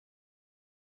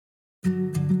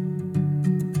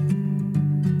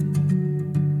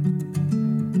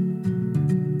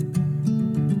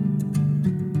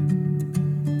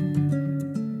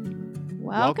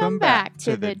Welcome back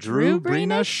to the Drew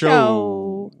Brina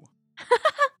Show.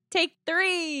 Take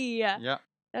 3. Yeah.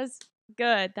 That was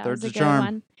good. That Third's was a a good charm.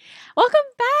 one. Welcome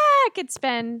back. It's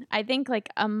been, I think, like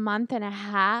a month and a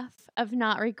half of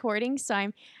not recording.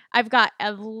 So I've got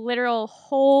a literal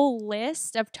whole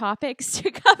list of topics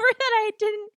to cover that I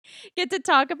didn't get to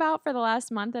talk about for the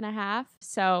last month and a half.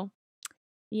 So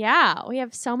yeah, we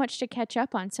have so much to catch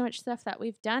up on, so much stuff that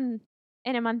we've done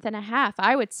in a month and a half,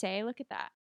 I would say. Look at that.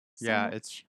 So Yeah,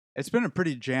 much. it's been a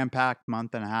pretty jam-packed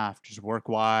month and a half, just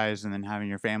work-wise, and then having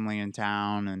your family in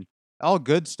town and all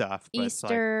good stuff. But it's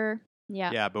like, Easter.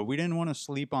 Yeah. yeah, but we didn't want to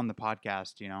sleep on the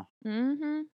podcast,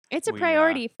 Mm-hmm. It's a We,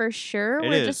 priority for sure. it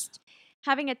We're is. just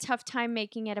having a tough time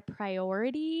making it a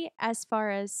priority as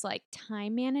far as like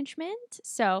time management.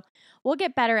 So we'll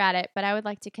get better at it, but I would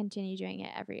like to continue doing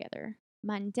it every other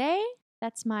Monday.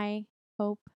 That's my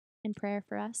hope and prayer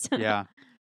for us. Yeah.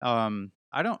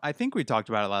 I think we talked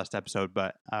about it last episode,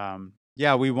 but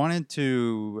yeah, we wanted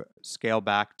to scale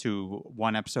back to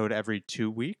one episode every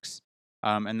 2 weeks.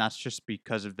 And that's just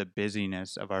because of the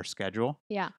busyness of our schedule.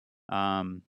 Yeah.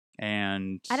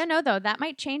 And I don't know though. That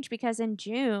might change because in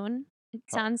June, it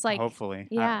sounds like hopefully,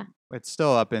 yeah. it's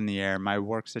still up in the air. My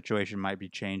work situation might be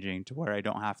changing to where I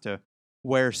don't have to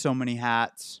wear so many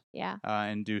hats. Yeah.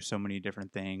 And do so many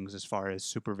different things as far as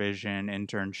supervision,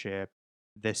 internship,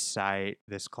 this site,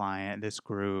 this client, this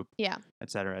group, Yeah. et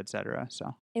cetera, et cetera.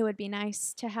 So It would be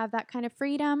nice to have that kind of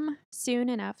freedom soon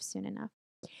enough.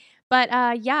 But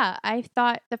yeah, I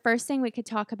thought the first thing we could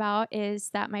talk about is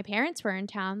that my parents were in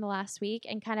town the last week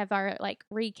and kind of our like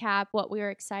recap what we were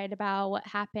excited about, what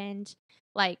happened,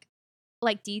 like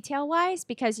detail wise,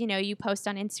 because you post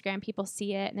on Instagram, people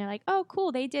see it and they're like, oh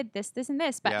cool, they did this, this, and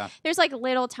this. But yeah, there's like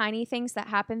little tiny things that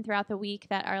happen throughout the week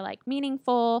that are like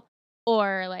meaningful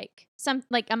or like some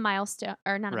like a milestone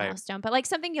or not a Right. milestone, but like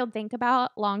something you'll think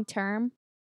about long term,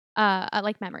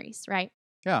 like memories, right?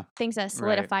 yeah. Things that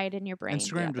solidified in your brain. Instagram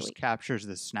throughout the just week. captures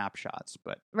the snapshots,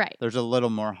 but Right. there's a little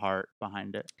more heart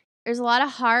behind it. There's a lot of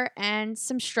heart and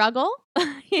some struggle,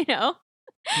 a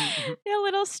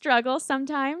little struggle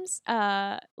sometimes.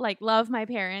 Like love my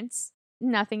parents,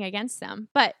 nothing against them,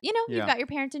 but Yeah. you've got your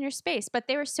parents in your space, but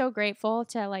they were so grateful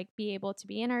to like be able to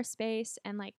be in our space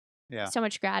and like Yeah. so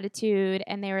much gratitude,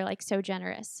 and they were like so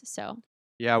generous. So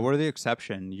Yeah, we're the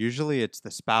exception. Usually it's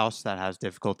the spouse that has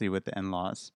difficulty with the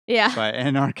in-laws. yeah, But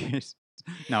in our case,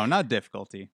 no, not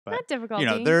difficulty, but not difficulty.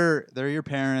 they're your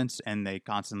parents and they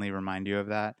constantly remind you of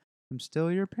that. I'm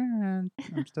still your parent.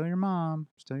 I'm still your mom.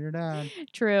 I'm still your dad.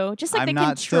 True. Just like I'm the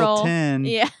not control. still 10.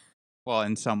 Yeah. Well,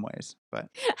 in some ways, but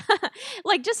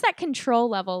like just that control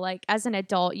level, like as an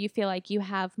adult, you feel like you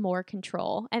have more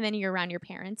control, and then you're around your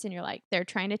parents and you're like, they're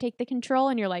trying to take the control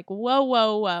and you're like,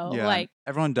 whoa. yeah, Like,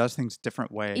 everyone does things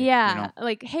different way. yeah,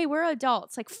 like, hey, we're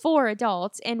adults, like 4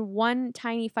 adults in one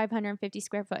tiny 550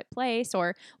 square foot place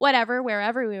or whatever,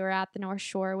 wherever we were at the North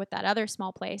Shore with that other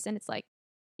small place. And it's like,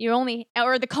 you only,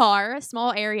 or the car,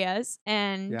 small areas.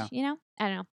 And, I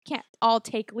don't know, can't all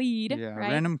take lead. Yeah, right?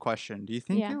 random question. Do you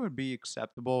think it would be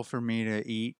acceptable for me to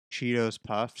eat Cheetos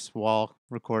Puffs while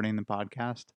recording the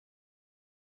podcast?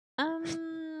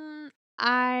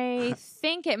 I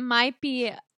think it might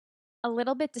be a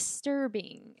little bit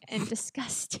disturbing and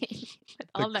disgusting with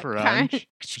all the crunch.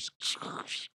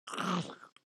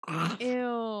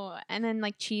 Ew. And then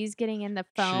like cheese getting in the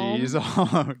foam.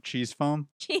 Cheese foam?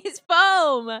 Cheese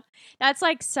foam. That's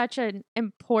like such an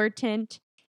important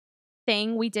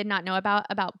thing we did not know about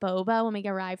boba when we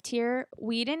arrived here.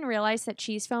 We didn't realize that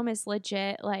cheese foam is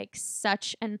legit like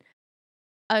such an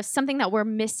something that we're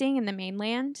missing in the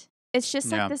mainland. It's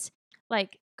just like this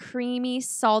like creamy,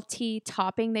 salty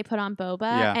topping they put on boba,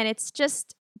 and it's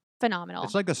just phenomenal.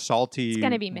 It's like a salty it's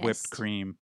gonna be missed. whipped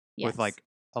cream with like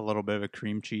a little bit of a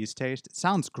cream cheese taste. It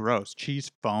sounds gross.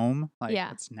 Cheese foam, like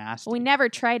it's nasty. We never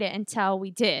tried it until we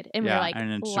did, and we were like,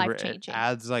 and it's life-changing. It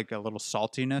adds like a little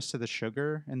saltiness to the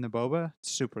sugar in the boba.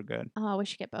 It's super good. Oh, we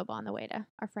should get boba on the way to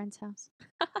our friend's house.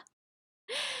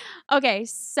 Okay,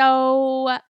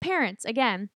 so parents,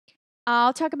 again,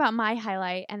 I'll talk about my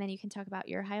highlight and then you can talk about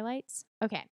your highlights.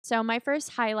 Okay, so my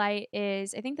first highlight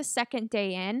is, I think the second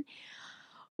day in,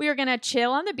 we were going to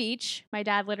chill on the beach. My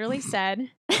dad literally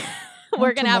said,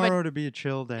 we're going to have tomorrow to be a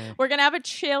chill day. We're going to have a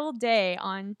chill day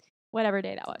on whatever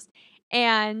day that was.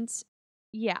 And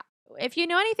yeah, if you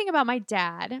know anything about my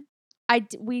dad,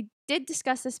 we did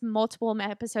discuss this multiple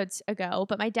episodes ago,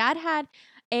 but my dad had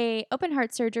a open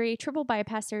heart surgery, triple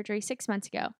bypass surgery 6 months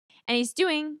ago, and he's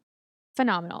doing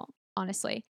phenomenal,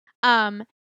 honestly.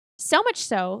 So much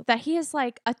so that he is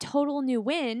like a total new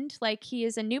wind, like he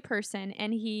is a new person,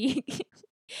 and he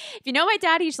If you know my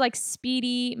dad, he's like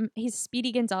speedy. He's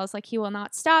Speedy Gonzalez. Like he will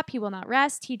not stop. He will not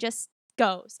rest. He just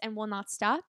goes and will not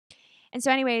stop. And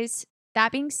so, anyways,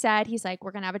 that being said, he's like,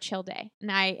 we're going to have a chill day. And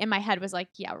I, in my head, was like,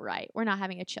 yeah, right. We're not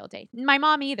having a chill day. My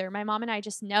mom either. My mom and I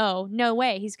just know, no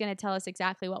way. He's going to tell us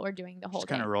exactly what we're doing the whole Just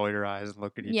day. kind of roll your eyes and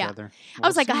look at each Yeah. other. I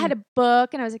was like, I had a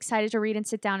book and I was excited to read and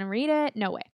sit down and read it.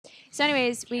 No way. So,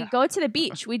 anyways, we go to the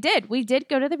beach. We did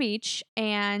go to the beach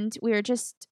and we were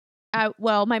just,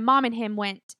 well, my mom and him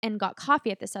went and got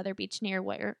coffee at this other beach near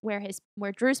where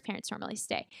Drew's parents normally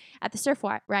stay at the surf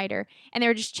rider. And they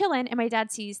were just chilling. And my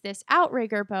dad sees this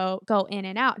outrigger boat go in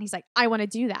and out. And he's like, I want to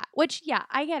do that. Which, yeah,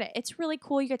 I get it. It's really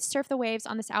cool. You get to surf the waves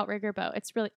on this outrigger boat.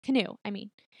 It's really canoe. I mean,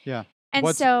 Yeah. And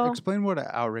so explain what an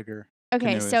outrigger.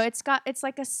 Okay, so is. it's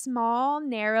like a small,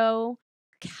 narrow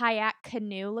kayak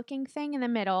canoe looking thing in the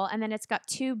middle, and then it's got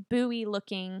two buoy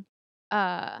looking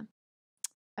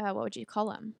what would you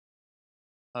call them?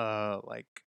 Like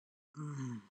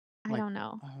I don't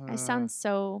know. I sound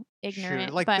so ignorant.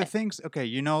 Sure. Like but the things, okay,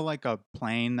 like a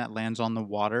plane that lands on the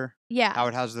water? Yeah. How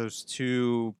it has those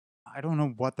two, I don't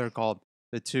know what they're called,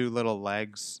 the two little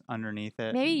legs underneath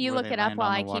it. Maybe you look it up while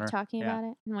I keep talking about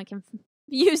it, and we can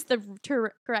use the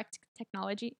correct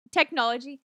technology.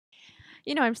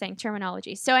 You know what I'm saying,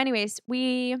 terminology. So anyways,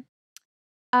 they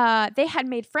had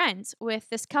made friends with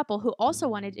this couple who also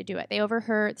wanted to do it.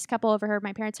 This couple overheard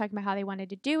my parents talking about how they wanted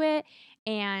to do it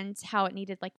and how it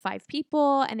needed like 5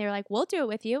 people. And they were like, we'll do it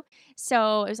with you.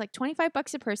 So it was like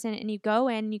 $25 a person. And you go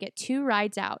in and you get 2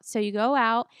 rides out. So you go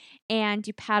out and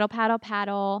you paddle.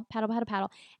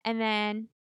 And then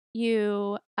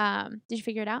you, did you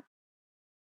figure it out?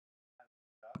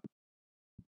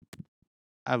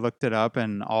 I looked it up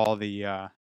and all the,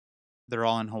 they're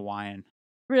all in Hawaiian.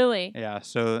 Really? Yeah.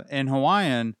 So in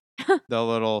Hawaiian, the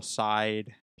little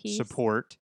side Piece.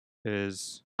 support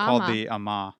is called the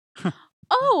ama.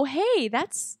 Oh, hey,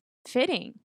 that's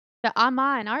fitting. The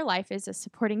ama in our life is a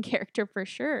supporting character for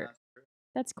sure.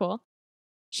 That's cool.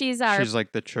 She's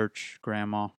like the church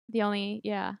grandma.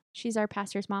 She's our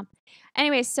pastor's mom.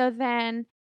 Anyway, so then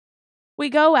we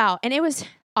go out and it was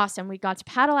awesome. We got to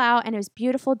paddle out and it was a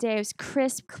beautiful day. It was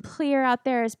crisp, clear out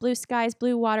there. It was blue skies,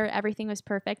 blue water. Everything was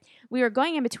perfect. We were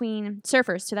going in between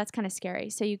surfers, so that's kind of scary.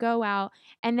 So you go out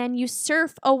and then you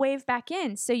surf a wave back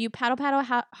in. So you paddle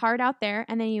hard out there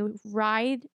and then you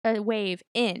ride a wave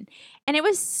in. And it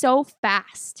was so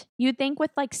fast. You'd think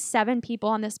with like 7 people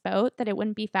on this boat that it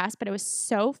wouldn't be fast, but it was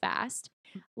so fast.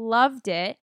 Loved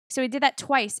it. So we did that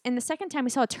twice. And the second time we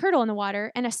saw a turtle in the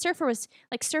water and a surfer was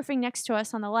like surfing next to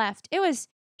us on the left. It was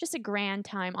just a grand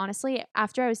time. Honestly,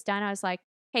 after I was done, I was like,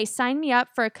 hey, sign me up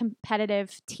for a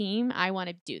competitive team. I want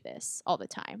to do this all the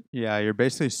time. Yeah, you're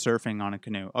basically surfing on a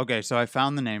canoe. Okay, so I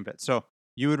found the name of it. So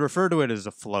you would refer to it as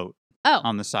a float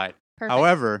on the side. Perfect.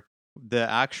 However, the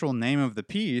actual name of the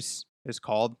piece is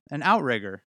called an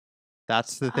outrigger.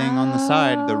 That's the thing on the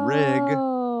side, the rig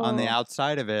on the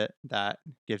outside of it that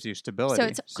gives you stability. So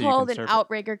it's called an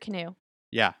outrigger canoe.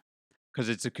 Yeah, because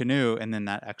it's a canoe, and then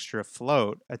that extra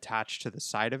float attached to the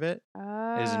side of it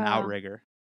is an outrigger.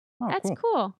 Oh, that's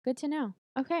cool. Good to know.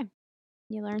 Okay.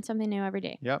 You learn something new every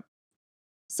day. Yep.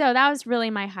 So that was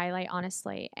really my highlight,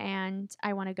 honestly. And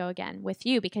I want to go again with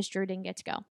you because Drew didn't get to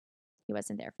go. He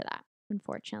wasn't there for that,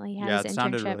 unfortunately. He had his internship.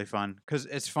 Sounded really fun. Because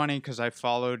it's funny because I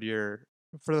followed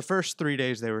for the first 3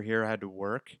 days they were here, I had to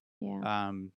work.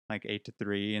 Yeah. Like 8 to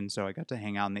 3. And so I got to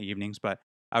hang out in the evenings. But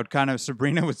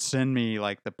Sabrina would send me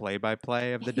like the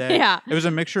play-by-play of the day. Yeah. It was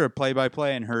a mixture of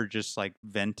play-by-play and her just like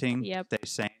venting. Yep. They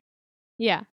saying.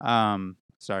 Yeah.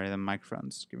 Sorry, the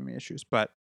microphone's giving me issues.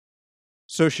 But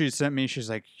so she sent me, she's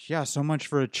like, yeah, so much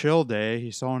for a chill day.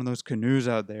 He saw one of those canoes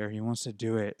out there. He wants to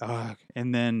do it. Ugh.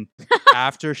 And then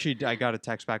after I got a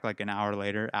text back like an hour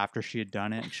later after she had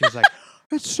done it. She's like,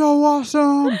 it's so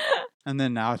awesome. And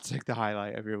then now it's like the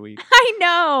highlight of your week. I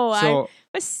know. So, I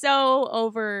was so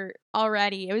over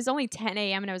already. It was only 10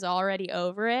 a.m. and I was already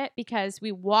over it because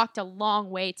we walked a long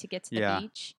way to get to the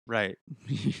beach. Right.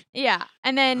 Yeah.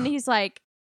 And then he's like,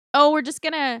 oh, we're just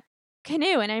going to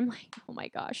canoe. And I'm like, oh my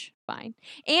gosh, fine.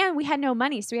 And we had no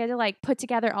money. So we had to like put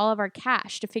together all of our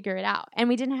cash to figure it out. And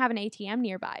we didn't have an ATM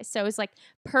nearby. So it was like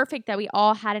perfect that we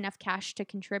all had enough cash to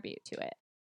contribute to it.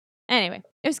 Anyway,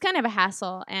 it was kind of a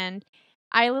hassle. And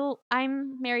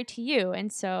I'm married to you.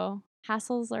 And so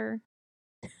hassles are.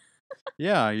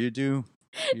 Yeah, you do.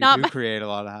 You do create a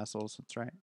lot of hassles. That's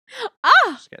right.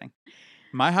 Just kidding.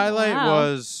 My highlight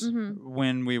was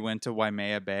when we went to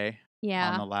Waimea Bay.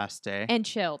 Yeah. On the last day. And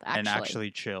chilled, actually. And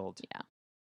actually chilled. Yeah.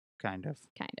 Kind of.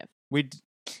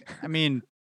 I mean.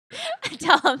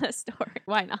 Tell them the story.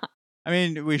 Why not? I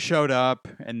mean, we showed up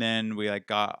and then we like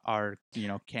got our,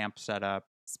 camp set up.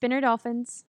 Spinner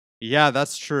dolphins. Yeah,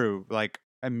 that's true. Like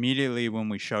immediately when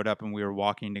we showed up and we were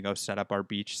walking to go set up our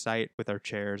beach site with our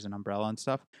chairs and umbrella and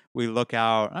stuff, we look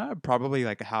out probably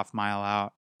like a half mile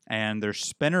out, and there's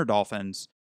spinner dolphins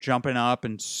jumping up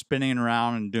and spinning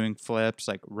around and doing flips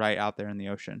like right out there in the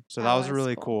ocean. So that That was a was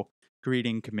really cool. cool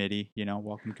greeting committee,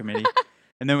 welcome committee.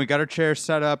 And then we got our chairs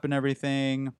set up and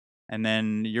everything. And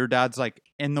then your dad's like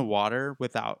in the water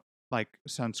without like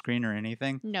sunscreen or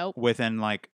anything Nope. within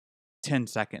like 10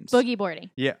 seconds. Boogie boarding.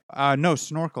 Yeah, no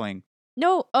snorkeling,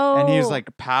 No. and he's Oh,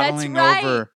 like paddling right.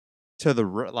 over to the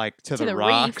To the the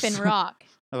rocks, reef and rock.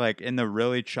 like in the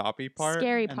really choppy part,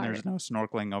 Scary and part. there's no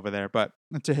snorkeling over there. But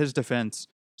to his defense,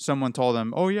 someone told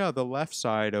him, "Oh yeah, the left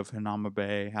side of Hanama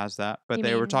Bay has that," but You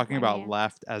they were mean talking right about hand?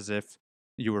 left as if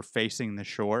you were facing the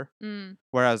shore. Mm,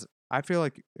 Whereas I feel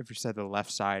like if you said the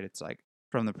left side, it's like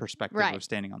from the perspective Right. of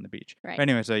standing on the beach. Right. But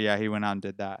anyway, so yeah, he went out and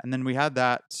did that, and then we had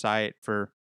that site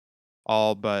for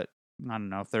all but I don't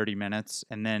know 30 minutes,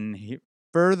 and then he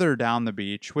further down the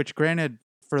beach, which granted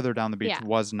further down the beach Yeah.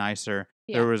 was nicer.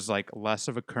 Yeah. There was like less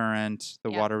of a current.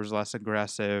 The Yep. water was less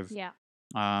aggressive. Yeah.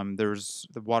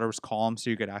 The water was calm, so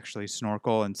you could actually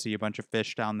snorkel and see a bunch of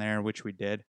fish down there, which we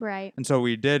did. Right. And so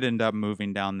we did end up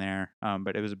moving down there,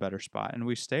 but it was a better spot, and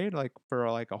we stayed like for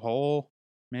like a whole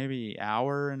maybe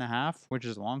hour and a half, which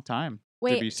is a long time to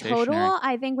be Wait, stationary. total?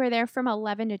 I think we're there from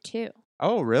 11 to 2.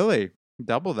 Oh, really?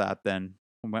 Double that then.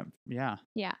 Yeah.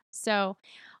 Yeah. So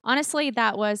honestly,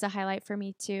 that was a highlight for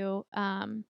me too.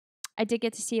 I did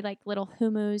get to see like little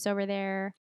humus over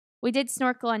there. We did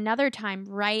snorkel another time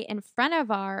right in front of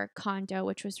our condo,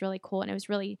 which was really cool. And it was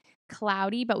really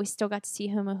cloudy, but we still got to see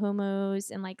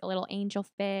humus and like a little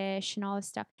angelfish and all this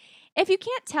stuff. If you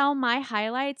can't tell, my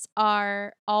highlights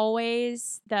are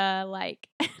always my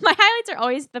highlights are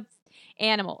always the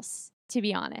animals, to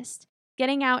be honest.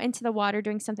 Getting out into the water,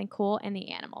 doing something cool, and the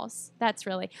animals. That's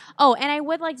really. Oh, and I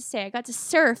would like to say I got to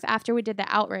surf after we did the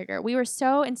outrigger. We were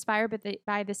so inspired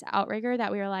by this outrigger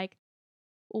that we were like,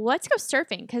 let's go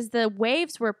surfing, because the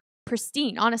waves were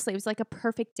pristine. Honestly, it was like a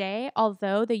perfect day,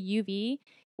 although the UV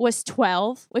was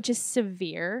 12, which is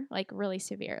severe, like really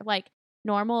severe. Like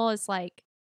normal is like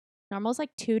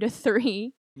 2 to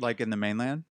 3. Like in the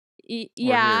mainland?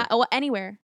 Yeah, here? well,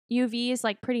 anywhere. UV is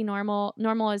like pretty normal.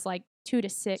 Normal is like 2 to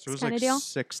 6 So it was kind like of deal.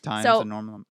 6 times So the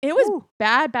normal. it was Woo.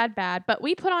 bad, bad, bad. But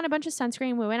we put on a bunch of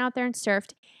sunscreen. We went out there and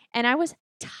surfed, and I was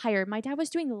tired. My dad was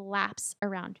doing laps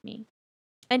around me,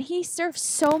 and he surfed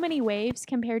so many waves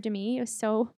compared to me. It was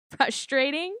so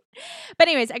frustrating. But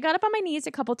anyways, I got up on my knees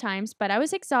a couple times, but I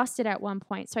was exhausted at one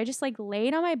point. So I just like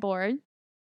laid on my board,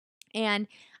 and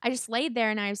I just laid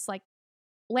there, and I was like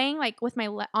laying like with my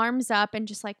arms up and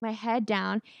just like my head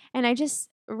down, and I just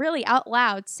really out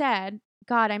loud said,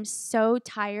 God, I'm so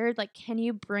tired. Like, can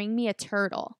you bring me a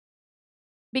turtle?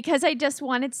 Because I just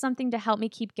wanted something to help me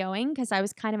keep going, because I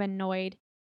was kind of annoyed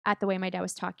at the way my dad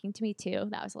was talking to me too.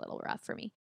 That was a little rough for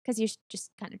me, because he was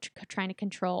just kind of trying to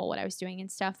control what I was doing and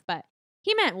stuff. But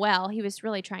he meant well. He was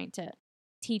really trying to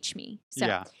teach me. So,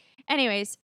 Yeah.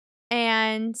 anyways,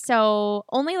 and so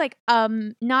only like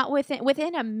not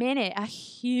within a minute, a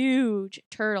huge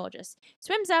turtle just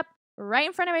swims up right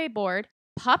in front of my board,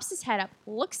 pops his head up,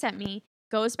 looks at me,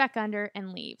 goes back under,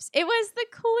 and leaves. It was the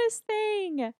coolest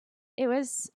thing. It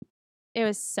was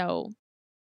so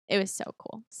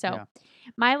cool. So Yeah.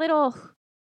 my little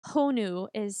Honu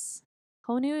is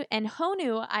and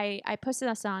Honu I posted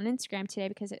this on Instagram today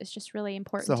because it was just really It's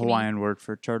important the to me. Hawaiian word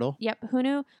for turtle. Yep,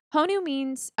 Honu. Honu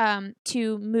means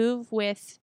to move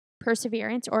with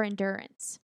perseverance or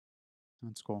endurance.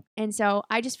 That's cool. And so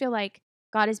I just feel like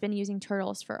God has been using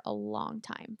turtles for a long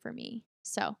time for me.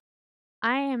 So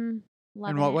I am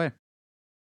loving In what it. way?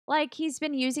 Like he's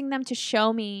been using them to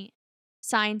show me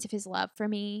signs of his love for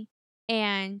me,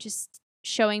 and just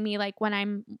showing me like when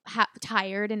I'm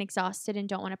tired and exhausted and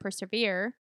don't want to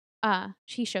persevere,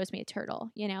 he shows me a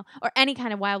turtle, or any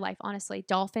kind of wildlife. Honestly,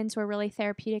 dolphins were really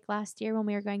therapeutic last year when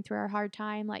we were going through our hard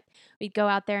time. Like we'd go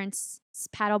out there and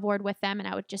paddleboard with them, and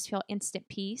I would just feel instant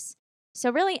peace.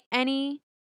 So really any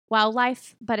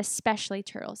wildlife, but especially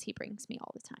turtles, he brings me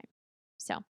all the time.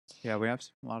 So Yeah, we have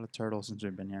a lot of turtles since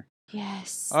we've been here.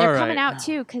 yes, All they're coming right. out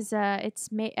too, because it's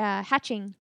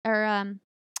hatching, or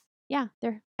yeah,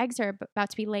 their eggs are about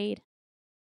to be laid.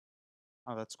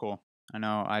 Oh, that's cool. I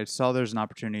know. I saw there's an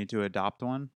opportunity to adopt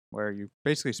one where you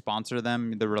basically sponsor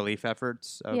them, the relief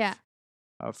efforts Yeah.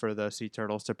 for the sea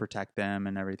turtles to protect them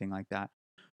and everything like that.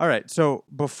 All right. So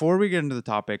before we get into the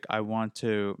topic, I want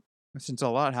to, since a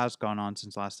lot has gone on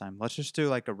since last time, let's just do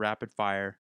like a rapid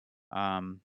fire.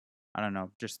 I don't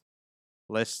know, just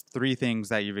list 3 things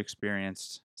that you've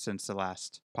experienced since the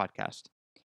last podcast.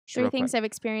 Just Three real quick. things I've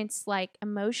experienced, like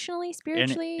emotionally, In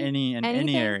spiritually, any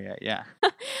anything. area, yeah.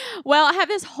 Well, I have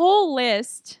this whole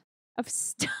list of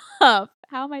stuff.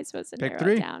 How am I supposed to Pick narrow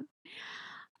it 3. down?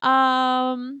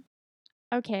 Um,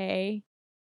 okay.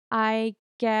 I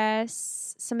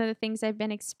guess some of the things I've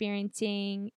been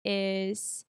experiencing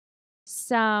is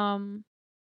some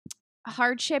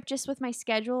hardship just with my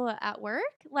schedule at work,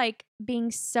 like being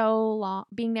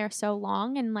there so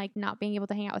long and like not being able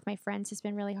to hang out with my friends has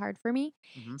been really hard for me.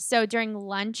 Mhm. So during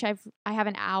lunch I have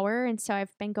an hour, and so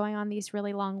I've been going on these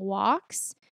really long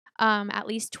walks, at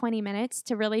least 20 minutes,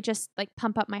 to really just like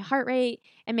pump up my heart rate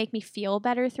and make me feel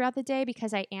better throughout the day,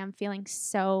 because I am feeling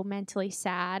so mentally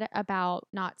sad about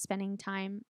not spending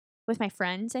time with my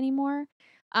friends anymore.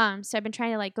 So I've been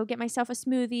trying to like go get myself a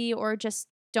smoothie, or just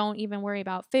don't even worry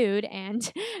about food,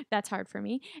 and that's hard for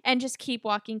me, and just keep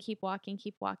walking,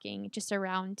 just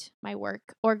around my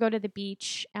work, or go to the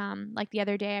beach. Like the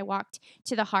other day I walked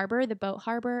to the harbor, the boat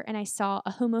harbor, and I saw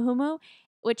a humu humu,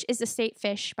 which is the state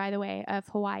fish, by the way, of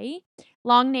Hawaii.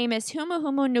 Long name is humu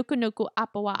humu nuku nuku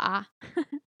apawa'a.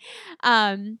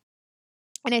 um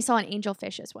and I saw an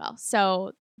angelfish as well.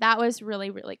 So that was really,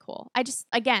 really cool.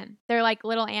 Again, they're like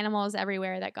little animals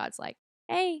everywhere that God's like,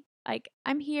 hey, like,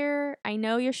 I'm here. I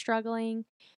know you're struggling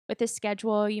with this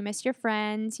schedule. You miss your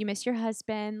friends. You miss your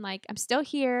husband. Like, I'm still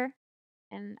here.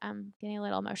 And I'm getting a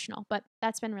little emotional, but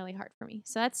that's been really hard for me.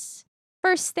 So that's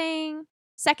first thing.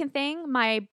 Second thing,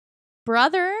 my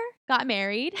brother got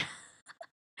married.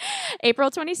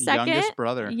 April 22nd. Youngest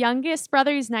brother. Youngest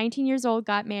brother, who's 19 years old,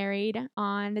 got married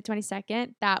on the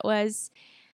 22nd. That was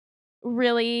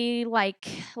really like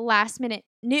last minute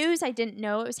news. I didn't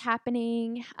know it was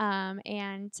happening.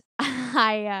 And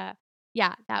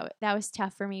yeah, that was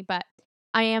tough for me, but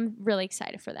I am really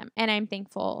excited for them, and I'm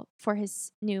thankful for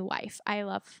his new wife. I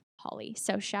love Holly.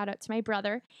 So shout out to my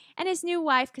brother and his new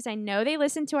wife, because I know they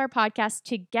listen to our podcast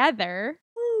together.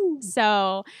 Woo.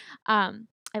 So,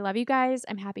 I love you guys.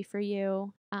 I'm happy for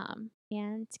you.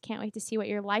 And can't wait to see what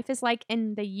your life is like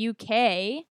in the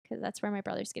UK, because that's where my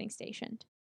brother's getting stationed.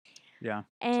 Yeah,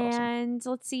 it's awesome. And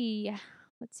let's see.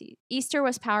 Easter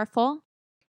was powerful.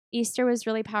 Easter was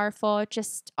really powerful.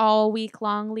 Just all week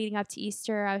long leading up to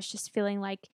Easter, I was just feeling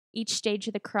like each stage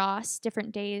of the cross,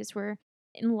 different days were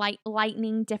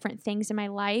lightening different things in my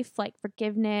life, like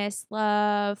forgiveness,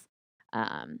 love,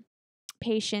 um,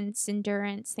 patience,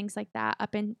 endurance, things like that,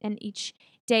 up in each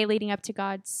day leading up to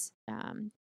God's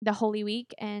the Holy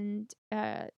Week, and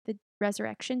the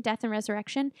resurrection, death and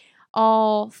resurrection,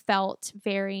 all felt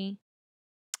very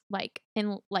like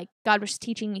God was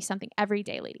teaching me something every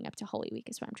day leading up to Holy Week,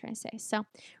 is what I'm trying to say. So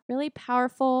really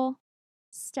powerful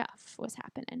stuff was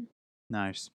happening.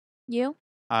 Nice. You?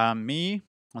 Me,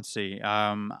 let's see.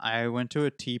 I went to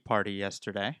a tea party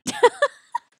yesterday.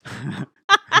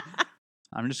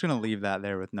 I'm just gonna leave that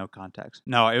there with no context.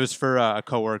 No, it was for a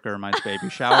coworker of mine's baby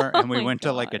shower, and we my went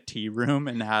to like a God. tea room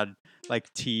and had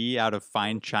like tea out of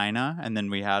fine china, and then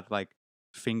we had like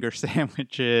finger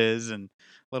sandwiches and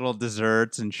little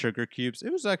desserts and sugar cubes.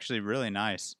 It was actually really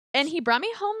nice. And he brought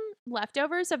me home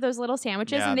leftovers of those little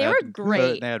sandwiches, Yeah, and they were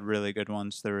great. they had really good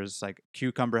ones. There was like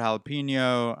cucumber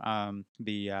jalapeno,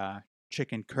 the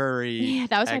chicken curry, Yeah,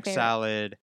 that was my egg favorite.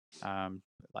 salad, um,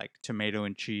 like tomato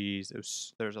and cheese.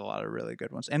 There's a lot of really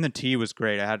good ones, and the tea was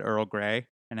great. I had Earl Grey,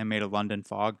 and I made a London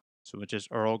Fog, so it's just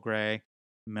Earl Grey,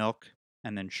 milk,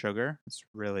 and then sugar. It's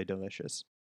really delicious.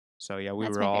 So yeah, we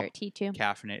That's were my all favorite tea too.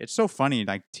 caffeinated. It's so funny,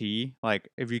 like tea. Like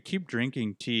if you keep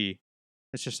drinking tea,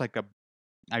 it's just like a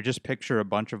I just picture a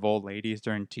bunch of old ladies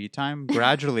during tea time.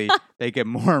 Gradually, they get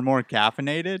more and more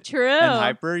caffeinated and True.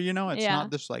 hyper. It's Yeah.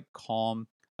 not this like calm.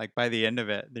 Like by the end of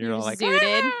it, they're You're all like,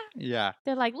 zooted. "Ah!" Yeah.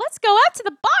 They're like, let's go out to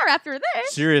the bar after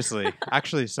this. Seriously,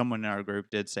 actually, someone in our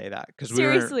group did say that because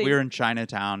Seriously. we were in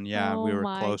Chinatown. Yeah, we Oh were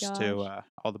my close to gosh.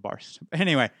 all the bars.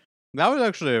 Anyway, that was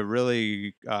actually a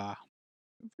really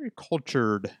very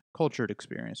cultured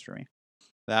experience for me.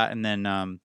 That and then I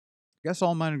guess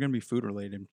all mine are gonna be food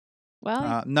related.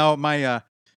 Well, No, my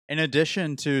in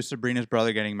addition to Sabrina's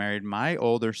brother getting married, my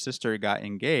older sister got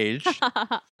engaged.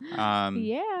 Um,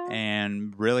 yeah.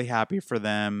 and really happy for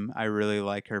them. I really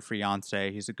like her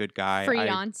fiance. He's a good guy.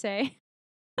 Fiance.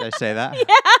 Did I say that?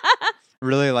 Yeah.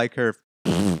 Really like her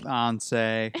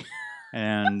fiance.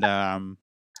 And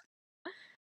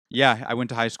yeah, I went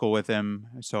to high school with him,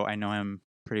 so I know him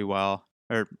pretty well.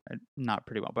 Or not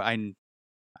pretty well, but I Knew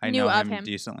know of him him.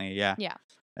 decently, yeah. Yeah.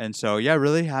 And so yeah,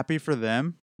 really happy for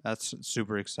them. That's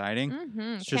super exciting. Mm-hmm.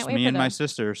 It's Can't just wait me for and my the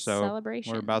sister, so we're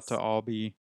about to celebrations. all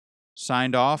be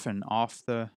signed off and off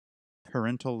the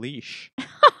parental leash.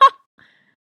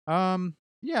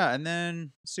 Yeah, and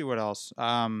then let's see what else.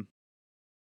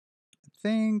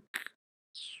 think,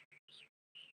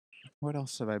 what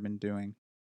else have I been doing?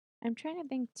 I'm trying to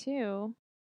think too.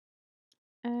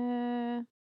 I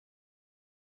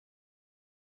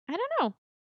don't know.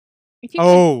 If you can,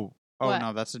 Oh what?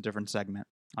 no, that's a different segment.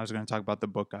 I was going to talk about the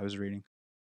book I was reading.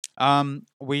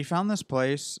 We found this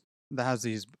place that has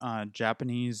these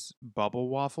Japanese bubble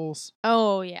waffles,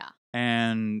 Oh yeah,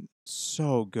 and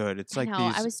so good. It's I like know.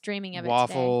 I these was dreaming of it today.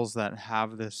 waffles that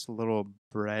have this little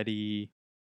bready,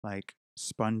 like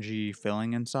spongy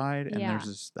filling inside, and there's Yeah,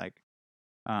 this like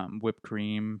whipped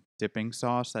cream dipping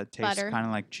sauce that tastes butter. kind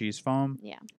of like cheese foam,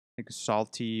 Yeah. like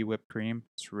salty whipped cream.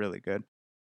 It's really good.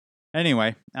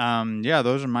 Anyway, yeah,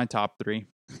 those are my top three.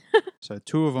 So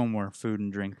two of them were food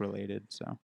and drink related.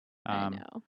 So, I um,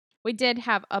 know. We did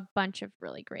have a bunch of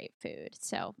really great food.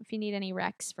 So if you need any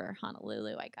recs for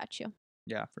Honolulu, I got you.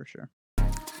 yeah, for sure.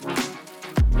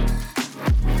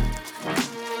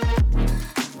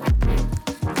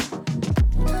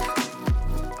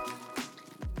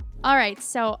 All right,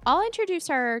 so I'll introduce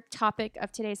our topic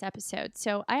of today's episode.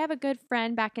 So, I have a good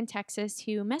friend back in Texas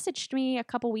who messaged me a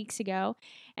couple weeks ago,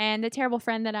 and the terrible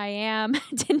friend that I am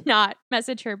did not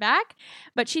message her back,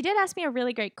 but she did ask me a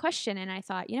really great question, and I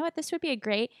thought, you know what, this would be a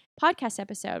great podcast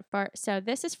episode for. So,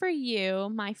 this is for you,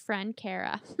 my friend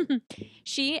Kara.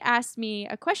 She asked me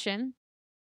a question,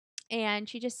 and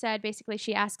she just said basically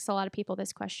she asks a lot of people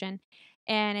this question,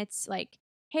 and it's like,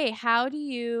 "Hey, how do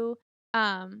you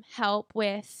help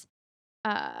with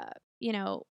uh, you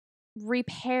know,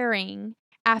 repairing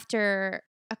after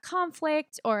a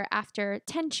conflict or after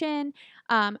tension,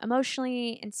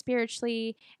 emotionally and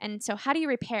spiritually. And so, how do you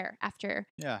repair after,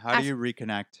 Yeah, how do after you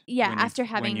reconnect yeah, after when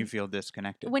you having feel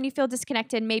disconnected? when you feel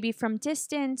disconnected, maybe from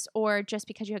distance or just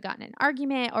because you had gotten in an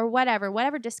argument or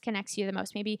whatever disconnects you the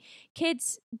most. Maybe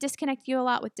kids disconnect you a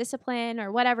lot with discipline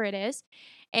or whatever it is.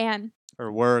 And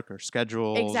Or work or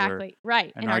schedules or exactly,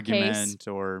 right. an In our case, argument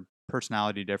or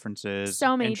personality differences,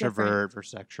 so many different, introvert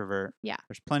versus extrovert. yeah,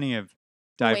 There's plenty of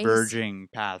ways. diverging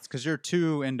paths because you're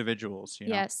two individuals, you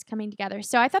know? Yes, coming together.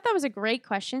 So I thought that was a great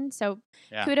question. So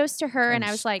Yeah. kudos to her. And And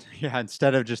I was like, yeah,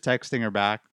 instead of just texting her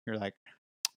back, you're like,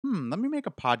 let me make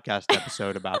a podcast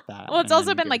episode about that. well, it's And also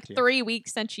then been give it like to you. 3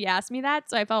 weeks since she asked me that.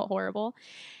 So I felt horrible.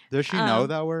 Does she know Um,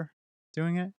 that we're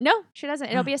doing it? no, she doesn't.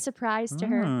 It'll be a surprise to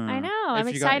her. I Hmm. know. I'm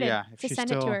excited If to she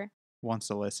send it to still her. wants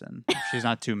to listen, if she's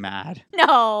not too mad.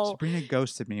 No, Sabrina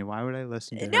ghosted me. Why would I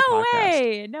listen to her no podcast?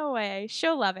 way. No way.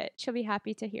 She'll love it. She'll be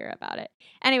happy to hear about it.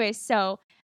 Anyway, so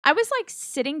I was like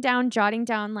sitting down, jotting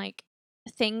down like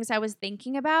things I was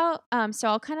thinking about. So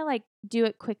I'll kind of like do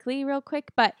it quickly, real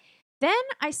quick. But then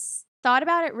thought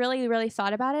about it, really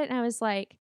thought about it. And I was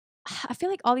like, I feel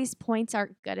like all these points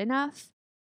aren't good enough.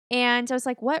 And I was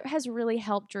like, what has really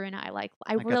helped Drew and I? Like,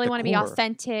 I Like at really the want to be core.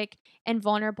 authentic and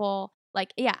vulnerable.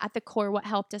 Like, yeah, at the core, what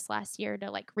helped us last year to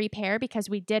like repair, because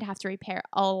we did have to repair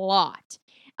a lot.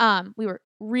 We were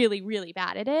really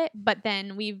bad at it, but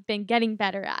then we've been getting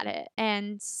better at it.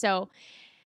 And so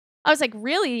I was like,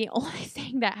 really, the only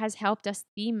thing that has helped us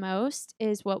the most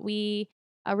is what we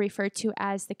refer to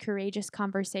as the courageous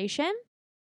conversation.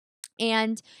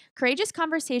 And courageous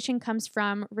conversation comes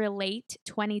from Relate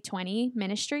 2020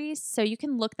 Ministries. So you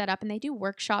can look that up, and they do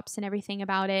workshops and everything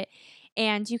about it.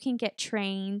 And you can get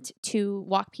trained to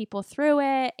walk people through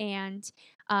it and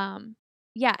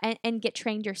get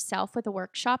trained yourself with a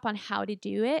workshop on how to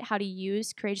do it, how to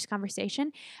use courageous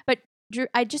conversation. But Drew,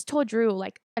 I just told Drew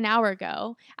like an hour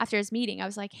ago after his meeting, I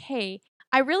was like, hey,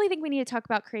 I really think we need to talk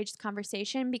about courageous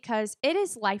conversation because it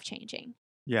is life changing.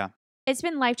 Yeah. It's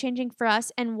been life changing for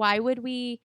us, and why would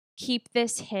we keep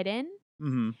this hidden?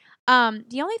 Mm-hmm.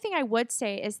 The only thing I would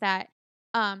say is that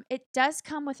it does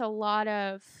come with a lot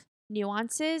of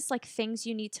nuances, like things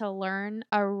you need to learn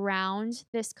around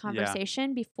this Yeah.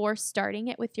 conversation before starting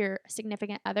it with your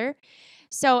significant other.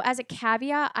 So, as a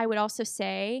caveat, I would also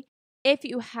say if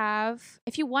you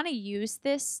want to use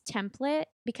this template,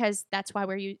 because that's why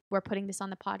we're putting this on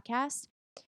the podcast,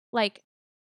 like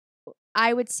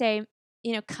I would say,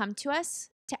 come to us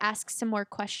to ask some more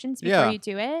questions before Yeah. you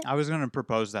do it. I was gonna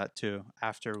propose that too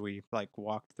after we like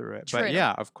walked through it. But True.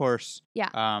 yeah, of course. Yeah.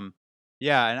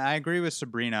 Yeah, and I agree with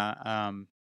Sabrina.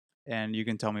 And you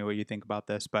can tell me what you think about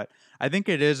this, but I think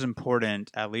it is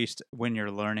important, at least when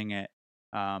you're learning it,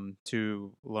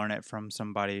 to learn it from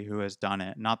somebody who has done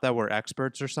it. Not that we're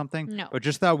experts or something, No. but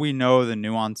just that we know the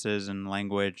nuances and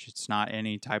language. It's not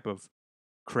any type of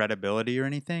credibility or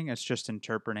anything. It's just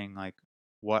interpreting like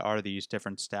what are these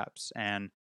different steps.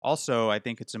 And also, I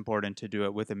think it's important to do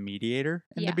it with a mediator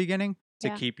in the Yeah. beginning to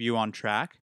Yeah. keep you on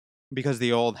track because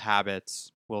the old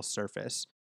habits will surface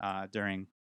during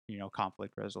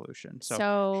conflict resolution.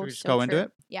 So should we just So go into true.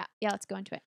 it? Yeah. Yeah. Let's go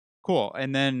into it. Cool.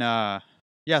 And then,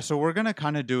 yeah, so we're going to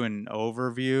kind of do an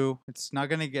overview. It's not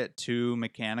going to get too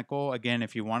mechanical. Again,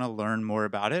 if you want to learn more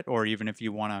about it, or even if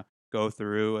you want to go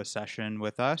through a session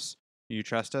with us, you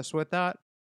trust us with that.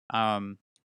 Um,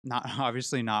 not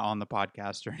obviously not on the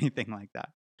podcast or anything like that.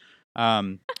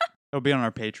 Um, it'll be on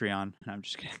our Patreon. I'm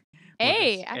just kidding. We'll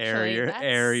Hey, just actually, air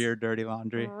that's your dirty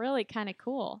laundry really kind of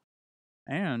cool.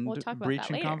 We'll and talk about that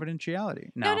breaching later. confidentiality.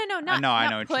 No, No, no, no, I know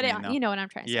not what you put it mean on. though. You know what I'm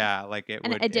trying to say. Yeah, like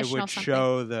An it additional would something.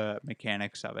 show the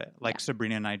mechanics of it. Yeah, Like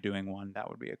Sabrina and I doing one, that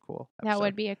would be a cool that episode.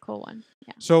 would be a cool one.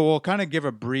 Yeah. So we'll kind of give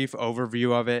a brief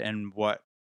overview of it and what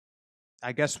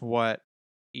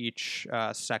each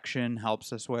section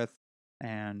helps us with,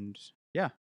 and yeah,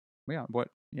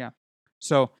 yeah.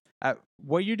 So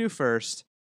what you do first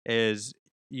is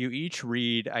you each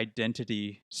read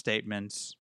identity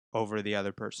statements over the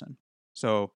other person.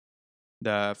 So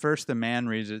the man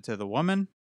reads it to the woman,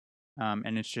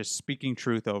 and it's just speaking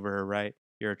truth over her, right?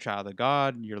 You're a child of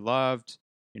God, you're loved.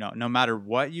 No matter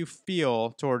what you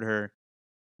feel toward her,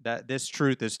 that this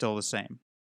truth is still the same.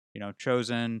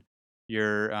 Chosen,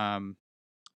 your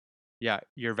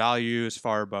your value is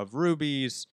far above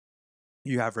rubies.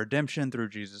 You have redemption through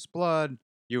Jesus' blood.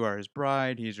 You are his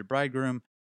bride, he's your bridegroom.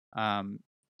 Um,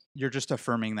 you're just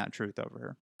affirming that truth over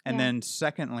her. And Yeah. then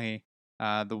secondly,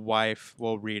 the wife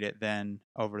will read it then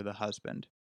over the husband.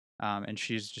 And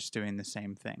she's just doing the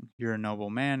same thing. You're a noble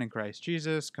man in Christ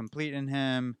Jesus, complete in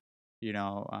him. You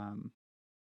know,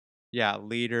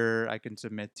 leader, I can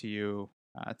submit to you.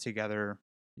 Together,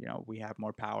 we have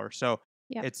more power. So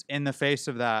Yep. it's in the face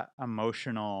of that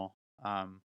emotional,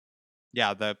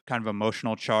 the kind of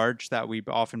emotional charge that we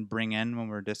often bring in when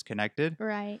we're disconnected.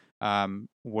 Right.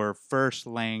 We're first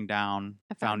laying down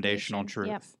A foundational foundation.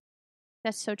 Yep. truth.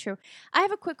 That's so true. I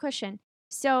have a quick question.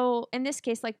 So in this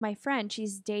case, like my friend,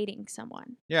 she's dating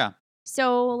someone. Yeah.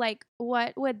 So like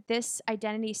what would this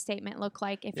identity statement look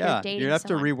like if you're Yeah. You'd dating have to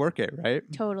someone? rework it, right?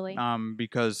 Totally.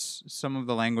 Because some of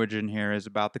the language in here is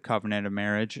about the covenant of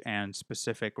marriage and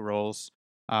specific roles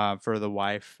for the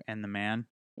wife and the man.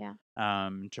 Yeah.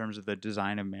 In terms of the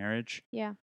design of marriage.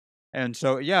 Yeah. And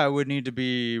so, yeah, it would need to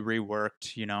be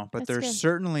reworked, but That's there's good.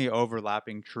 certainly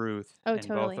overlapping truth Oh, in both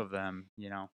totally. of them.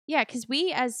 Yeah, because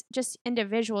we as just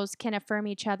individuals can affirm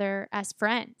each other as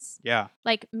friends. Yeah.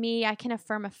 Like me, I can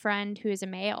affirm a friend who is a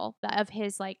male of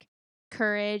his like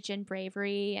courage and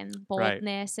bravery and Right.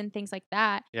 boldness and things like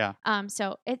that. Yeah.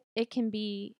 So it can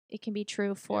be true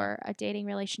Yeah. for a dating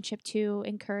relationship to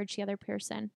encourage the other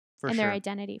person For and their sure.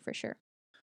 identity for sure.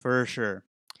 For sure.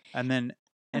 And then,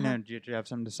 Uh-huh. did you have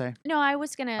something to say? No, I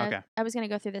was gonna Okay.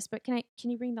 go through this, but can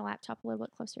you bring the laptop a little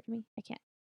bit closer to me? I can't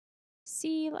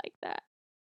see like that.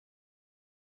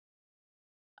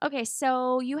 Okay,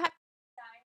 so you have.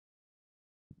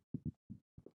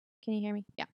 Can you hear me?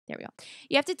 Yeah, there we go.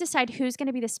 You have to decide who's going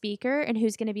to be the speaker and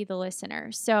who's going to be the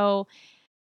listener. So,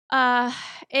 uh,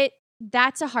 it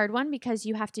that's a hard one because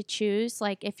you have to choose.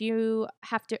 Like, if you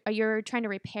have to, you're trying to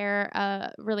repair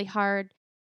a really hard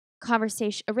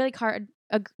conversation, a really hard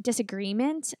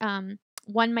disagreement.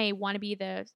 One may want to be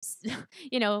the,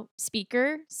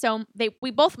 speaker. So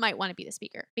we both might want to be the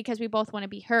speaker because we both want to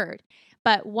be heard.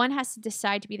 But one has to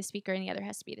decide to be the speaker and the other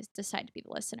has to decide to be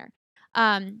the listener.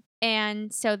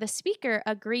 And so the speaker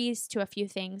agrees to a few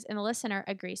things and the listener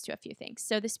agrees to a few things.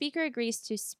 So the speaker agrees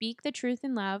to speak the truth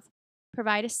in love,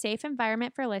 provide a safe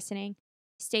environment for listening,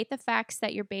 state the facts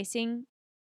that you're basing.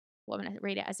 Well, I'm going to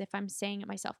read it as if I'm saying it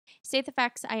myself. State the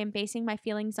facts I am basing my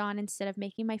feelings on instead of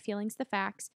making my feelings the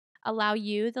facts. Allow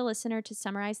you, the listener, to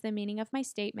summarize the meaning of my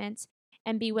statements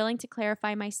and be willing to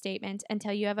clarify my statement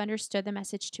until you have understood the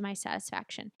message to my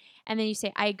satisfaction. And then you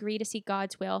say, I agree to seek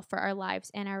God's will for our lives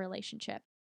and our relationship.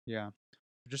 Yeah.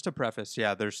 Just a preface.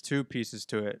 Yeah. There's two pieces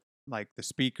to it, like the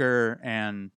speaker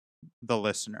and the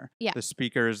listener. Yeah. The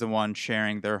speaker is the one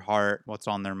sharing their heart, what's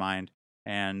on their mind,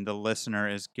 and the listener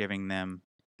is giving them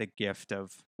the gift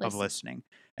of listening.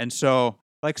 And so,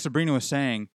 like Sabrina was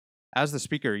saying, as the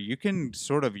speaker, you can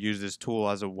sort of use this tool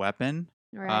as a weapon,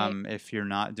 Right. if you're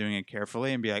not doing it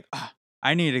carefully, and be like,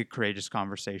 I need a courageous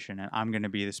conversation, and I'm going to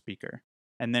be the speaker.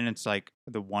 And then it's like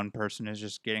the one person is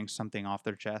just getting something off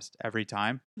their chest every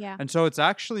time. Yeah. And so it's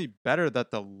actually better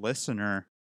that the listener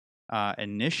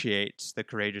initiates the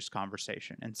courageous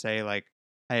conversation and say, like,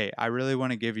 hey, I really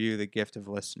want to give you the gift of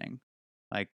listening.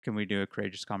 Like, can we do a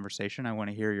courageous conversation? I want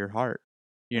to hear your heart.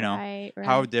 Right.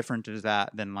 How different is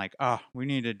that than like, we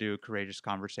need to do a courageous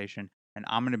conversation and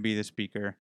I'm going to be the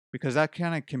speaker, because that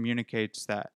kind of communicates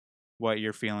that what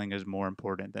you're feeling is more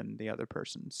important than the other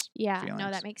person's Yeah, no,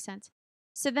 feelings. that makes sense.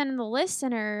 So then the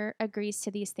listener agrees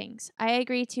to these things. I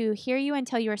agree to hear you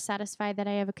until you are satisfied that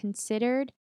I have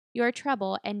considered your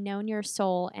trouble and known your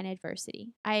soul and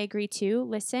adversity. I agree to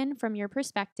listen from your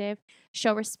perspective,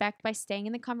 show respect by staying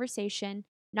in the conversation,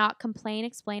 not complain,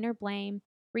 explain, or blame,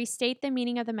 restate the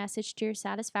meaning of the message to your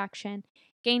satisfaction,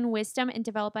 gain wisdom and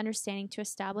develop understanding to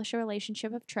establish a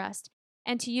relationship of trust,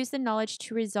 and to use the knowledge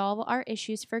to resolve our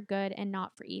issues for good and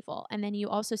not for evil. And then you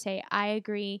also say, I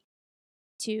agree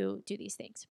to do these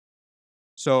things.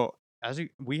 So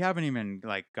we haven't even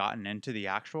like gotten into the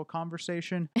actual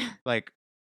conversation, like,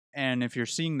 and if you're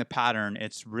seeing the pattern,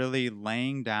 it's really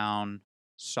laying down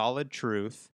solid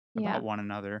truth Yeah. about one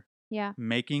another, Yeah.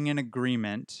 making an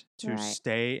agreement to Right.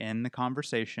 stay in the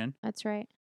conversation. That's right.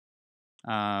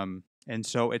 And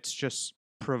so it's just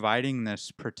providing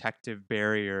this protective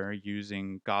barrier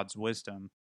using God's wisdom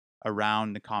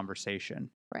around the conversation.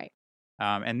 Right.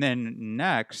 And then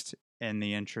next in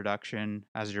the introduction,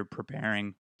 as you're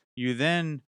preparing, you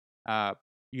then uh,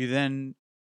 you then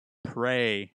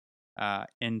pray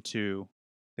into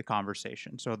the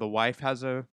conversation. So the wife has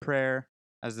a prayer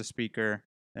as the speaker,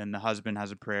 and the husband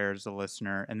has a prayer as the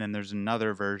listener, and then there's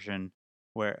another version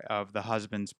where of the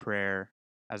husband's prayer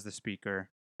as the speaker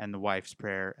and the wife's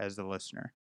prayer as the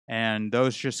listener. And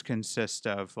those just consist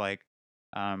of like,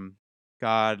 um,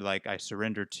 God, like I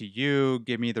surrender to you.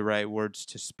 Give me the right words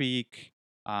to speak.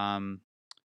 Um,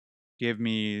 Give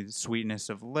me sweetness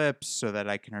of lips so that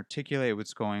I can articulate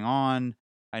what's going on.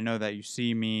 I know that you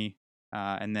see me.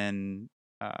 And then,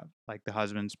 like the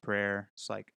husband's prayer, it's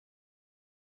like,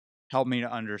 help me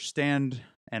to understand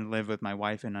and live with my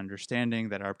wife in understanding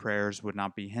that our prayers would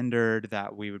not be hindered,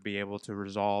 that we would be able to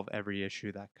resolve every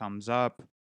issue that comes up.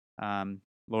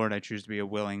 Lord, I choose to be a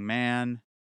willing man.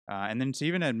 And then it's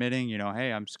even admitting,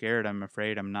 hey, I'm scared, I'm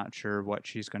afraid, I'm not sure what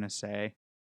she's going to say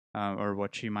or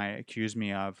what she might accuse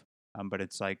me of. But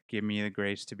it's like, give me the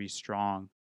grace to be strong,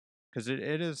 because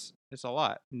it's a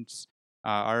lot.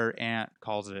 Our aunt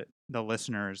calls it the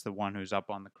listener is the one who's up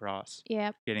on the cross,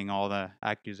 Yep. getting all the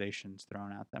accusations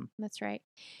thrown at them. That's right.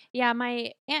 Yeah,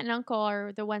 my aunt and uncle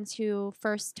are the ones who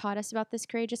first taught us about this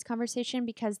courageous conversation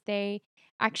because they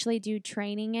actually do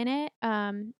training in it.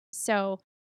 So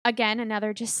again,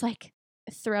 another just like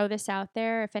throw this out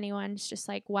there. If anyone's just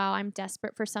like, wow, I'm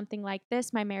desperate for something like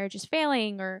this, my marriage is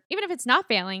failing, or even if it's not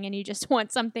failing and you just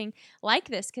want something like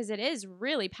this, because it is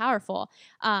really powerful,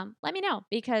 let me know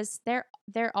because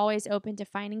they're always open to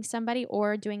finding somebody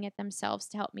or doing it themselves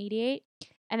to help mediate.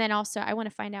 And then also I want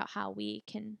to find out how we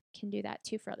can do that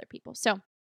too for other people. So,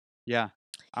 Yeah.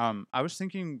 I was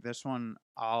thinking this one,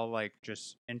 I'll like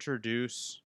just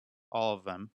introduce all of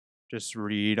them, just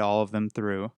read all of them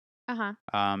through, uh-huh.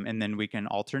 and then we can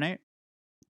alternate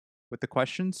with the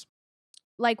questions.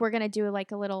 Like we're going to do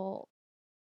like a little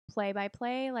play by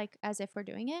play like as if we're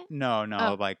doing it. No, Oh,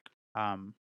 no,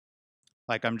 um,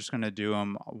 like I'm just gonna do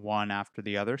them one after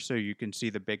the other, so you can see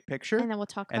the big picture, and then we'll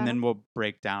talk and about then them. we'll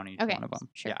break down each Okay, one of them.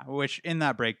 sure. Yeah, which in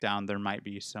that breakdown there might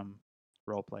be some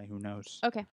role play. Who knows?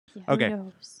 Okay. Yeah, who Okay,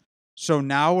 knows? so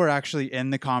now we're actually in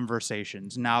the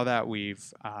conversations. Now that we've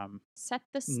Set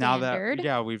the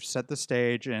standard. we've set the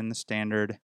stage and the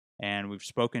standard, and we've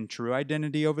spoken true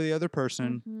identity over the other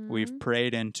person. We've Mhm.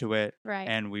 prayed into it, Right.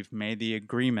 and we've made the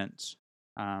agreements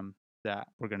that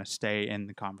we're going to stay in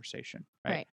the conversation,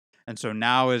 right? Right. And so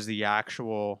now is the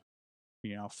actual,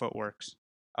 footworks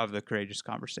of the courageous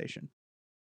conversation.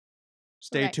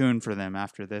 Stay Right. tuned for them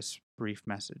after this brief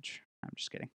message. I'm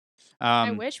just kidding. I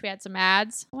Um, wish we had some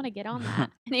ads. I want to get on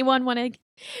that. Anyone want to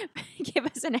give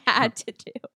us an ad to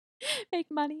do? Make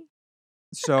money?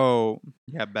 so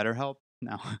yeah, BetterHelp.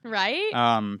 No.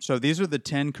 Right? So these are the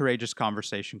 10 courageous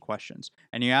conversation questions.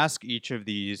 And you ask each of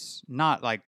these, not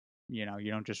like, you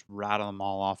don't just rattle them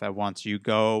all off at once. You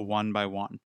go one by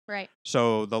one. Right.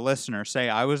 So the listener, say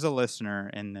I was a listener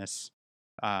in this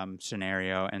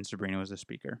scenario and Sabrina was a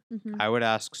speaker. Mhm. I would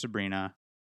ask Sabrina,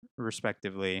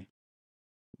 respectively,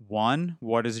 one,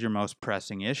 what is your most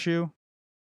pressing issue?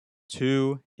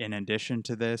 Two, in addition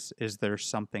to this, is there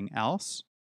something else?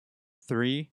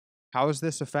 Three, how is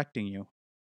this affecting you?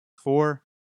 Four,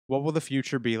 what will the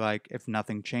future be like if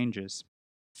nothing changes?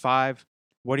 Five,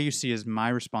 what do you see as my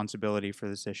responsibility for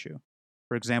this issue?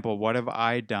 For example, what have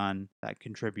I done that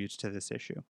contributes to this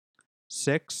issue?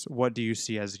 Six, what do you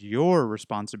see as your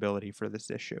responsibility for this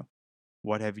issue?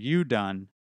 What have you done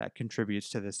that contributes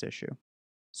to this issue?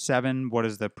 Seven, what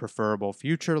does the preferable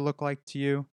future look like to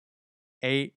you?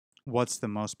 Eight, what's the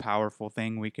most powerful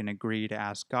thing we can agree to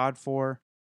ask God for?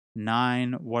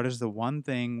 Nine, what is the one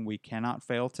thing we cannot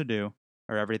fail to do,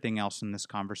 or everything else in this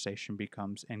conversation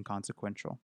becomes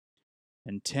inconsequential?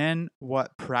 And 10,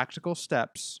 what practical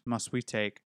steps must we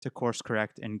take to course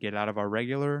correct and get out of our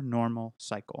regular, normal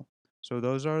cycle? So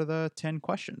those are the 10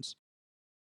 questions.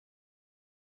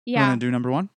 You want Yeah. to do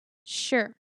number 1?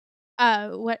 Sure.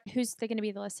 Who's going to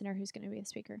be the listener? Who's going to be the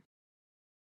speaker?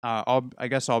 I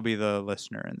guess I'll be the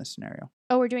listener in this scenario.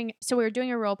 Oh, we're doing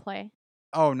a role play.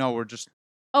 Oh no, we're just.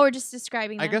 Oh, we're just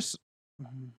describing them. I guess.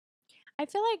 I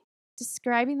feel like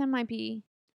describing them might be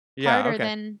Yeah. harder Okay.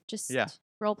 than just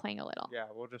role playing a little. Yeah.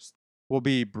 We'll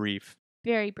be brief.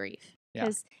 Very brief. Yeah.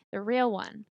 Because the real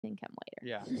one can come later.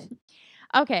 Yeah.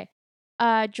 Okay.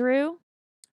 Drew.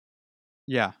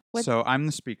 Yeah. What- So I'm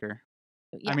the speaker.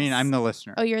 Yes. I mean, I'm the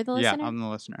listener. Oh, you're the listener? Yeah, I'm the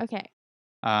listener. Okay.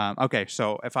 Okay.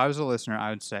 So if I was a listener, I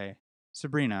would say,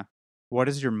 Sabrina, what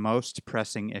is your most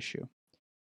pressing issue?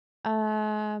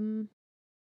 I'm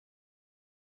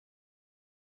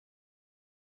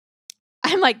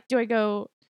like, do I go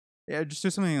Yeah, just do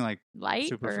something like light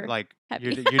super, or like heavy?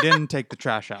 you didn't take the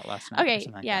trash out last night.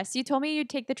 Okay. Like Yes, you told me you'd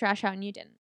take the trash out and you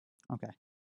didn't. Okay.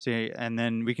 See, and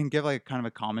then we can give like kind of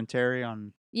a commentary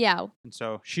on. Yeah. And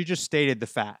so she just stated the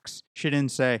facts. She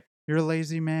didn't say, you're a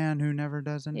lazy man who never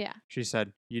does it. Yeah. She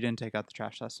said, you didn't take out the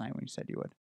trash last night when you said you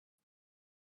would.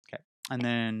 Okay. And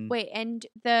then. Wait, and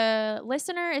the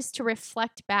listener is to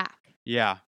reflect back.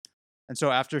 Yeah. And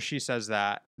so after she says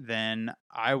that, then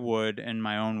I would, in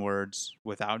my own words,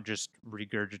 without just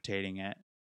regurgitating it,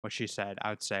 what she said, I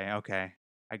would say, okay,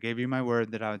 I gave you my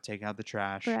word that I would take out the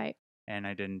trash. Right. And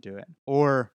I didn't do it.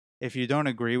 Or if you don't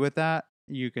agree with that,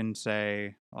 you can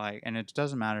say, like, and it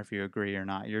doesn't matter if you agree or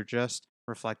not, you're just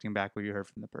reflecting back what you heard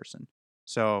from the person.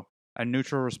 So a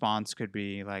neutral response could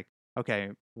be like, okay,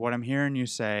 what I'm hearing you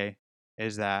say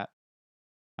is that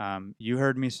you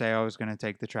heard me say I was going to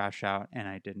take the trash out and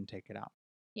I didn't take it out.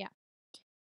 Yeah.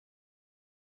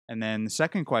 And then the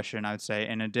second question, I would say,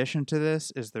 in addition to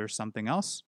this, is there something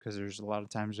else? Because there's a lot of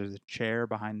times there's a chair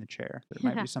behind the chair. There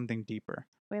might be something deeper.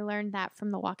 We learned that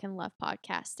from the Walk in Love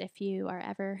podcast. If you are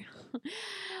ever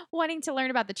wanting to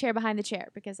learn about the chair behind the chair,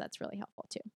 because that's really helpful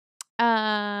too.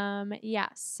 Yeah.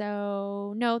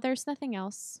 So no, there's nothing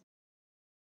else.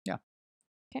 Yeah.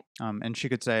 Okay. And she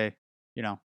could say,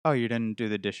 oh, you didn't do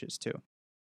the dishes too.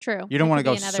 True. You don't want to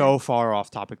go so far off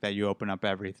topic that you open up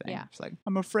everything. Yeah. It's like,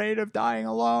 I'm afraid of dying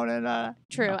alone. And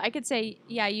True. I could say,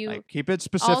 yeah, you like, keep it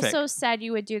specific. Also said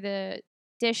you would do the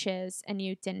dishes and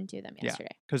you didn't do them yesterday.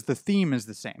 Yeah, because the theme is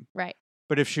the same. Right.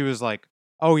 But if she was like,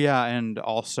 oh yeah, and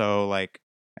also like,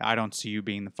 I don't see you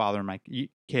being the father of my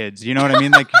kids. You know what I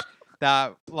mean? Like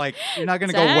that, like you're not going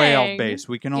to go way off base.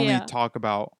 We can only talk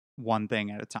about one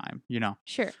thing at a time,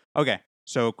 Sure. Okay.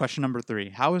 So question number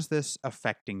 3, how is this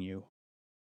affecting you?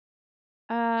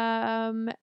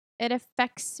 It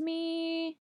affects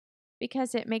me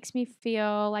because it makes me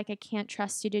feel like I can't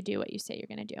trust you to do what you say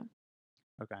you're going to do.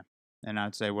 Okay. And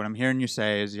I'd say what I'm hearing you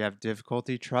say is you have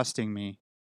difficulty trusting me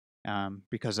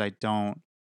because I don't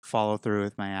follow through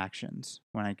with my actions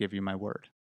when I give you my word.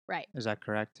 Right. Is that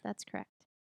correct? That's correct.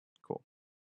 Cool.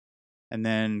 And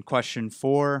then question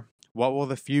 4, what will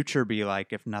the future be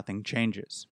like if nothing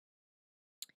changes?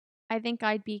 I think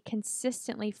I'd be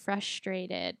consistently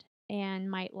frustrated and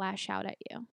might lash out at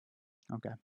you.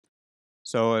 Okay.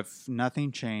 So if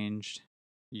nothing changed,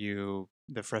 the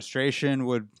frustration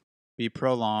would be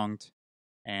prolonged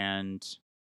and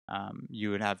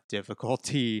you would have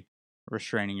difficulty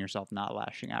restraining yourself, not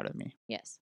lashing out at me.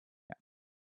 Yes.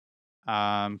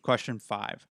 Yeah. Question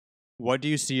 5. What do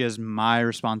you see as my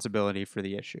responsibility for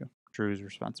the issue? Drew's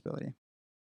responsibility.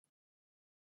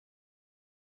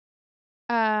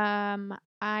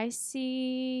 I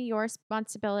see your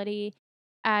responsibility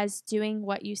as doing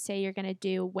what you say you're going to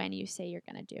do when you say you're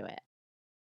going to do it.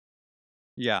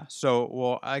 Yeah. So,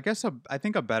 well, I guess I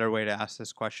think a better way to ask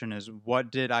this question is,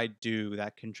 what did I do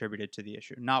that contributed to the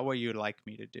issue? Not what you'd like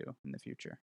me to do in the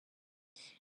future.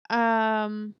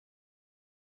 Didn't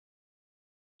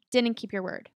keep your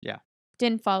word. Yeah.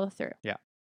 Didn't follow through. Yeah.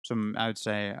 So I would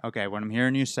say, okay, what I'm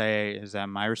hearing you say is that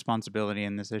my responsibility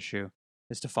in this issue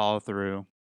is to follow through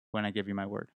when I give you my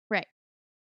word. Right.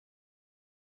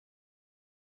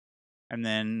 And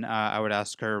then I would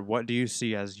ask her, what do you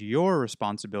see as your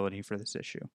responsibility for this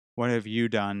issue? What have you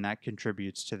done that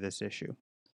contributes to this issue?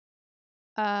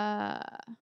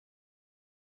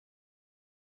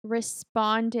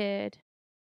 Responded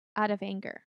out of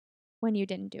anger when you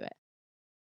didn't do it.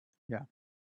 Yeah.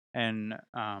 And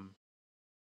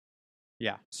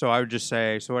yeah, so I would just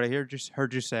say, so what I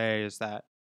heard you say is that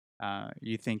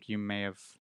you think you may have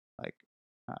like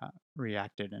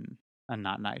reacted in a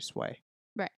not nice way.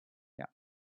 Right. Yeah.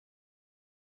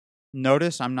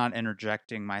 Notice I'm not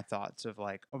interjecting my thoughts of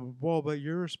like, oh, well, but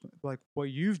you're like, what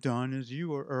you've done is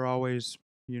you are always,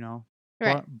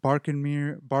 right.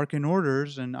 barking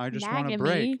orders, and I just want to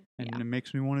break, me. and Yeah. it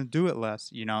makes me want to do it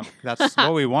less. That's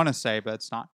what we want to say, but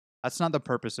it's not. That's not the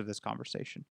purpose of this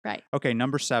conversation. Right. Okay,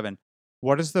 number 7.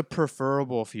 What does the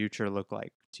preferable future look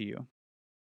like to you?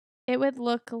 It would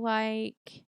look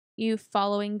like you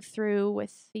following through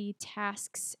with the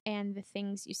tasks and the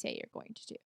things you say you're going to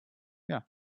do. Yeah.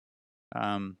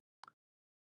 Um,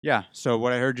 yeah. So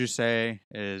what I heard you say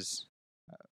is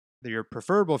that your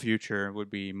preferable future would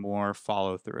be more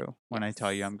follow through when I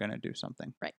tell you Yes. I'm going to do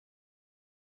something. Right.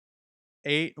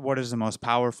 8. What is the most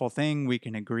powerful thing we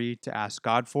can agree to ask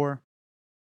God for?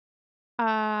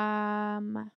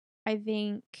 I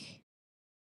think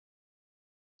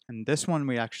And this one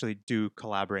we actually do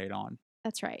collaborate on.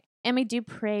 that's right. And we do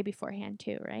pray beforehand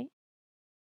too, right?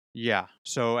 Yeah.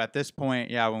 So at this point,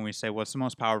 yeah, when we say what's the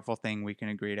most powerful thing we can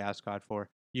agree to ask God for,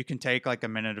 you can take like a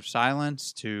minute of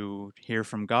silence to hear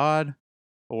from God,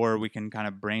 or we can kind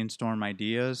of brainstorm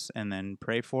ideas and then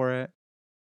pray for it.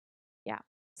 Yeah.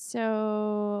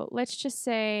 So let's just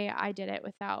say I did it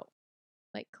without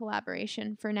like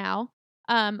collaboration for now.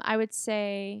 I would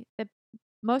say the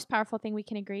most powerful thing we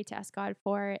can agree to ask God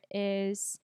for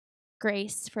is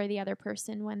grace for the other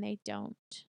person when they don't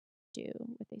do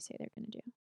what they say they're going to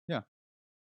do. Yeah.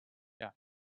 Yeah.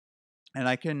 And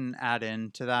I can add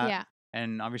in to that. Yeah.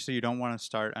 And obviously, you don't want to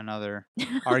start another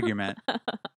argument.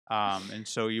 And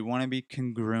so you want to be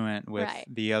congruent with Right.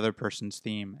 the other person's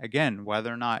theme. Again,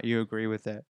 whether or not you agree with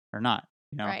it or not,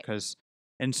 Right. because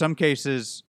in some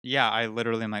cases, yeah, I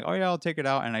literally am like, oh, yeah, I'll take it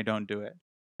out, and I don't do it.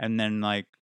 And then, like,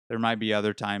 there might be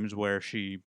other times where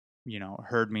she,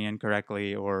 heard me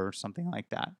incorrectly or something like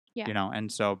that, Yeah. and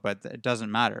so, but it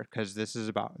doesn't matter because this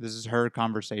is her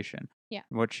conversation, Yeah.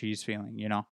 what she's feeling.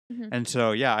 Hmm. And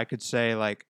so, yeah, I could say,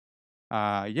 like,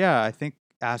 yeah, I think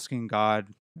asking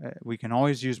God, we can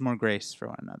always use more grace for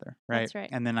one another, right? That's right.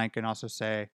 And then I can also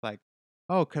say, like,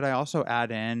 oh, could I also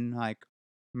add in, like,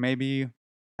 maybe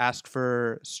ask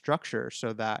for structure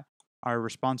so that our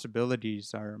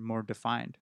responsibilities are more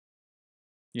defined,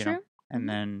 you know? True. And Hmm.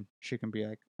 then she can be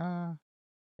like,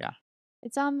 yeah,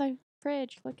 It's on the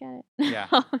fridge. Look at it. yeah,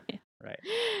 Oh, yeah. right.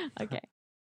 Okay.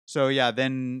 So yeah,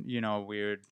 then we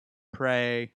would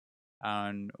pray,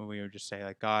 and we would just say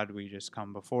like, God, we just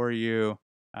come before you.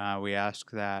 We ask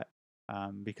that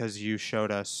because you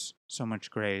showed us so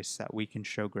much grace, that we can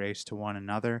show grace to one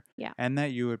another, Yeah. and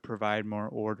that you would provide more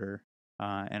order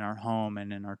in our home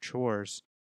and in our chores,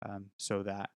 so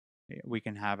that we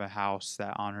can have a house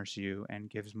that honors you and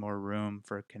gives more room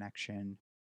for connection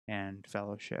and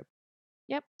fellowship,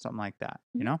 Yep. something like that,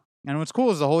 Hmm. And what's cool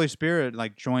is the Holy Spirit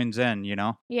like joins in.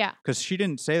 Yeah. Because she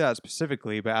didn't say that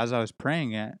specifically, but as I was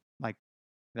praying it, like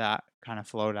that kind of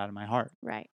flowed out of my heart.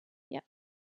 Right. Yep.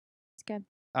 It's good.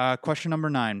 Question number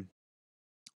 9.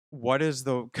 What is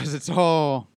because it's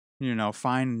all,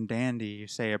 fine and dandy, you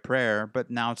say a prayer, but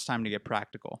now it's time to get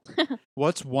practical.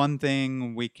 What's one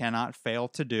thing we cannot fail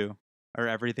to do, or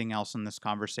everything else in this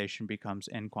conversation becomes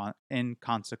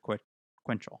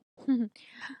inconsequential?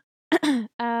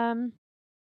 um,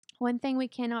 One thing we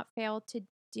cannot fail to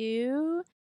do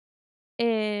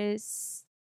is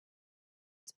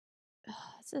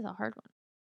this is a hard one.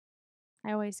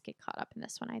 I always get caught up in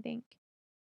this one, I think.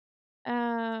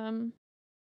 Um,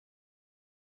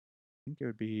 I think it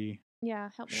would be yeah,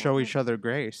 help me out show here. each other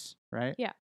grace, right?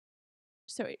 Yeah.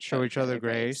 So we show Show each each other other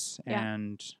grace. grace Yeah.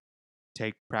 and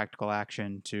take practical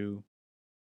action to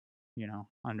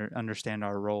understand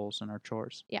our roles and our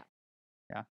chores. Yeah.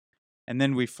 Yeah. And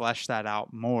then we flesh that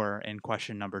out more in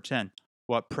question number 10.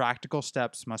 What practical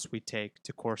steps must we take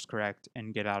to course correct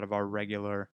and get out of our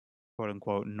regular, quote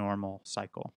unquote, normal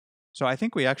cycle? So I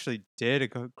think we actually did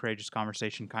a courageous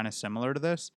conversation kind of similar to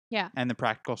this. Yeah. And the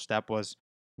practical step was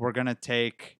we're going to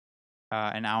take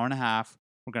an hour and a half.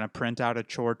 We're going to print out a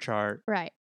chore chart,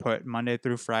 Right. put Monday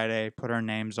through Friday, put our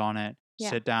names on it, Yeah.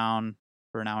 sit down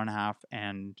for an hour and a half,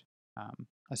 and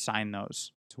assign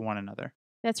those to one another.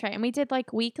 That's right. And we did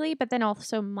like weekly, but then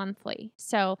also monthly.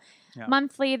 So Yeah.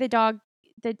 monthly,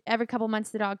 every couple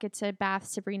months the dog gets a bath.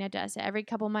 Sabrina does it.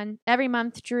 Every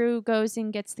month Drew goes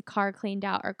and gets the car cleaned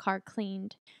out or car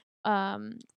cleaned.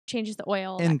 Changes the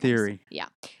oil. In That kind of stuff. theory. Yeah.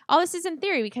 All this is in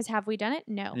theory because have we done it?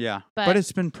 No. Yeah. But But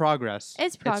it's been progress.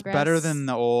 it's It's better progress. than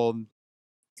the old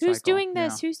Who's cycle. doing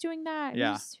this? Who's doing that?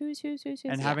 Yeah. Who's And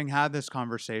yeah. having had this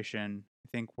conversation, I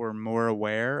think we're more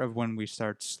aware of when we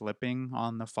start slipping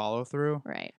on the follow through.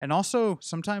 Right. And also,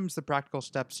 sometimes the practical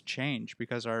steps change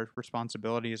because our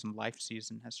responsibilities and life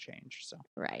season has changed. So,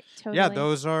 Right. Totally. yeah,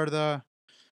 those are the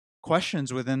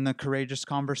questions within the courageous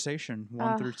conversation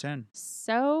 1 through 10.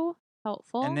 So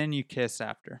helpful. And then you kiss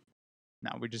after.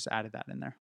 No, we just added that in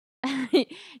there.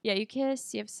 Yeah, you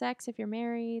kiss, you have sex if you're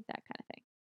married, that kind of thing.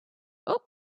 Oh,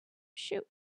 shoot.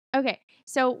 Okay.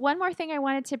 So one more thing I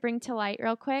wanted to bring to light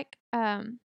real quick.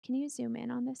 Can you zoom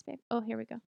in on this, babe? Oh, here we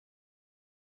go.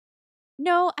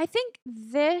 No, I think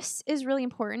this is really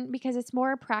important because it's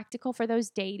more practical for those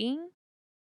dating.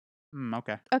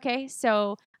 Okay. Okay,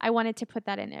 so I wanted to put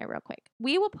that in there real quick.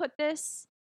 We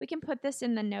can put this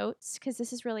in the notes because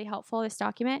this is really helpful, this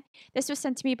document. This was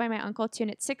sent to me by my uncle too,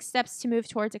 and it's 6 steps to move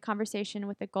towards a conversation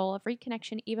with the goal of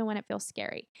reconnection, even when it feels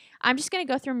scary. I'm just going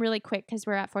to go through them really quick because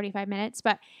we're at 45 minutes,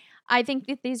 but I think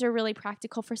that these are really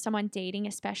practical for someone dating,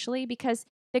 especially because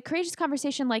the courageous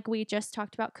conversation, like we just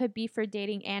talked about, could be for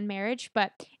dating and marriage,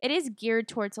 but it is geared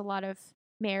towards a lot of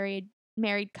married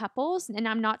couples. And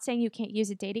I'm not saying you can't use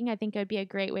it dating. I think it would be a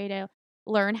great way to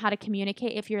learn how to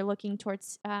communicate if you're looking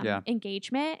towards Yeah.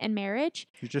 engagement and marriage.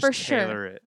 You For just sure.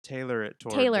 tailor it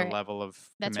toward Tailor the it. level of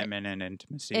That's right. commitment and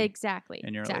intimacy Exactly.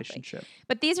 in your Exactly. relationship.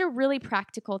 But these are really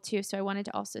practical too. So I wanted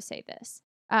to also say this.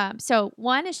 So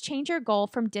one is change your goal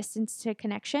from distance to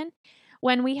connection.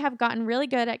 When we have gotten really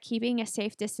good at keeping a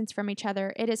safe distance from each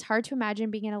other, it is hard to imagine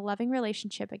being in a loving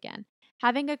relationship again.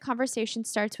 Having a conversation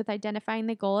starts with identifying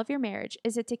the goal of your marriage.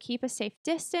 Is it to keep a safe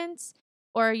distance?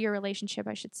 Or your relationship,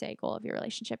 I should say, goal of your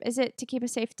relationship. Is it to keep a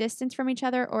safe distance from each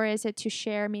other, or is it to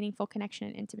share meaningful connection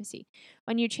and intimacy?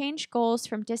 When you change goals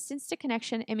from distance to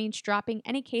connection, it means dropping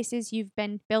any cases you've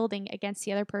been building against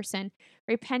the other person,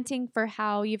 repenting for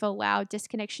how you've allowed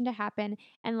disconnection to happen,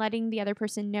 and letting the other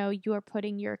person know you are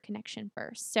putting your connection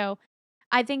first. So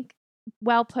I think,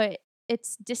 well put,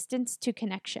 it's distance to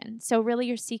connection. So really,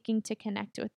 you're seeking to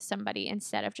connect with somebody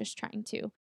instead of just trying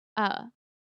to uh,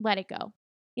 let it go.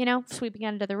 Sweeping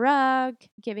under the rug,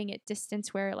 giving it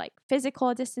distance where like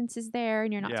physical distance is there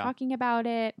and you're not Yeah. talking about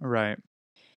it. Right.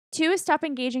 2 is stop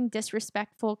engaging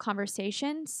disrespectful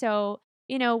conversation. So,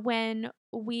 when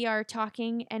we are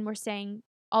talking and we're saying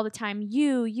all the time,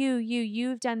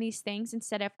 you've done these things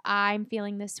instead of I'm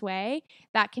feeling this way,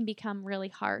 that can become really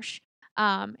harsh.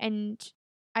 And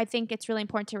I think it's really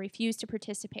important to refuse to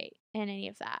participate in any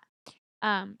of that.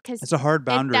 Because It's a hard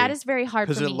that boundary is very hard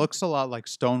because for it me. looks a lot like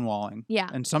stonewalling. Yeah.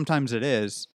 And sometimes it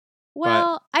is, but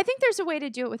Well, I think there's a way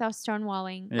to do it without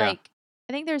stonewalling. yeah. Like,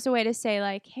 I think there's a way to say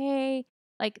like, "Hey,"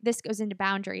 like this goes into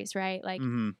boundaries, right? Like,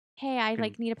 Mhm. "Hey, I Can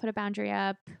like need to put a boundary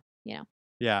up," you know.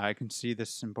 Yeah, I can see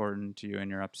this is important to you and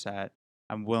you're upset.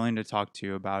 I'm willing to talk to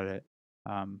you about it,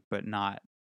 but not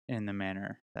in the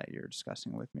manner that you're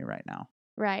discussing with me right now.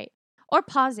 Right. Or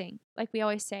pausing, like we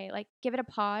always say, like give it a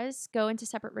pause, go into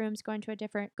separate rooms, go in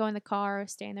the car,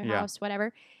 stay in their Yeah. house,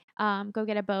 whatever. Go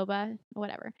get a boba,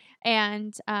 whatever.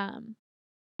 And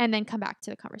then come back to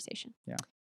the conversation. Yeah.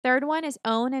 Third one is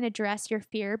own and address your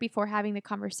fear before having the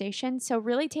conversation. So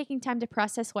really taking time to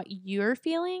process what you're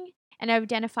feeling and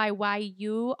identify why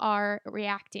you are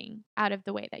reacting out of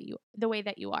the way that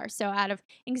you are. So out of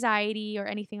anxiety or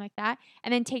anything like that.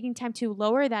 And then taking time to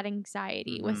lower that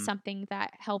anxiety with Mhm. something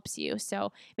that helps you.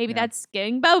 So maybe Yeah. that's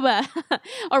getting boba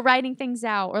or writing things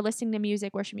out or listening to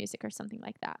music, worship music or something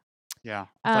like that. Yeah.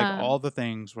 It's like Um all the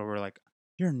things where we're like,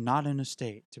 you're not in a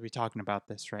state to be talking about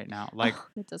this right now. Like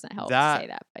it doesn't help to say that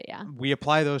that, but yeah. we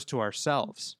apply those to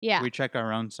ourselves. Yeah. We check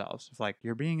our own selves. It's like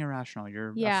you're being irrational,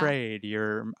 you're Yeah. afraid,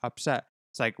 you're upset.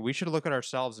 It's like we should look at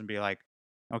ourselves and be like,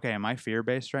 okay, am I fear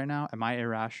based right now? Am I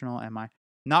irrational? Am I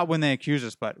not when they accuse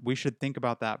us, but we should think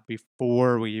about that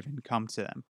before we even come to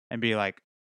them and be like,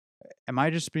 am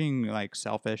I just being like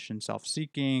selfish and self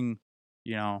seeking?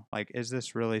 Like, is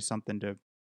this really something to,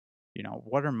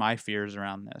 what are my fears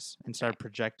around this? And That's start right.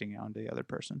 projecting it onto the other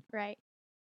person. Right.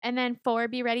 And then 4,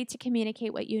 be ready to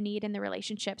communicate what you need in the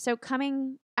relationship. So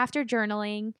coming after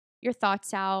journaling your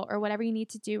thoughts out or whatever you need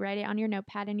to do, write it on your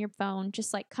notepad and your phone,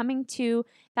 just like coming to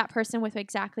that person with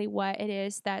exactly what it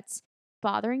is that's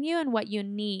bothering you and what you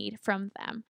need from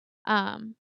them.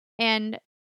 Um, and,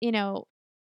 you know,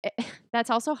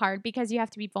 that's also hard because you have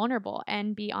to be vulnerable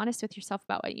and be honest with yourself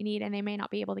about what you need, and they may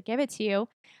not be able to give it to you.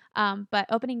 But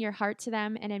opening your heart to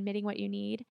them and admitting what you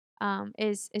need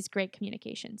is great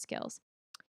communication skills.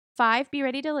 5, be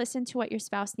ready to listen to what your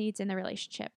spouse needs in the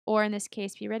relationship. Or in this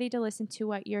case, be ready to listen to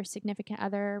what your significant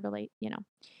other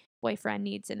boyfriend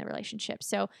needs in the relationship.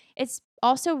 So it's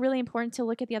also really important to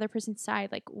look at the other person's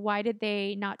side. Like, why did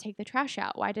they not take the trash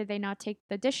out? Why did they not take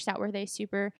the dishes out? Were they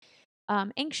super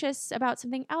anxious about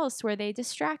something else? Were they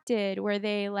distracted? Were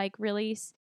they like really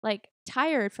like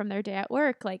tired from their day at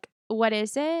work? Like, what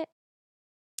is it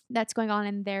that's going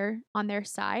on their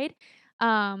side?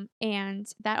 And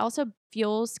that also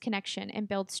fuels connection and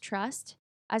builds trust,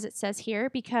 as it says here,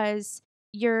 because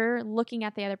you're looking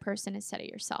at the other person instead of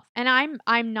yourself. And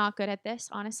I'm not good at this,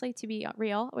 honestly, to be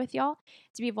real with y'all,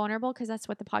 to be vulnerable, because that's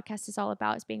what the podcast is all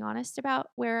about, is being honest about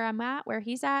where I'm at, where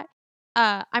he's at.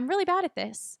 I'm really bad at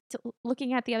this,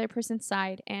 looking at the other person's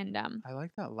side, and I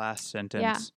like that last sentence.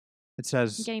 Yeah. It I'm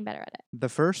says, getting better at it. the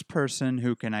first person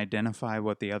who can identify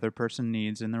what the other person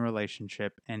needs in the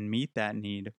relationship and meet that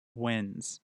need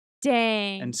wins.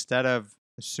 Dang. Instead of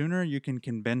the sooner you can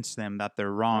convince them that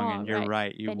they're wrong and you're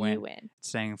right, you then win. you win.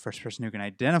 It's saying first person who can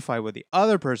identify what the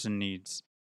other person needs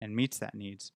and meets that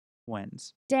needs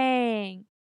wins. Dang.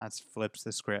 That flips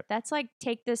the script. That's like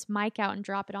take this mic out and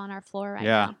drop it on our floor right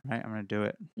Yeah, now. right. I'm gonna do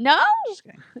it. No. Just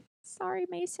kidding. Sorry,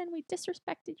 Mason. We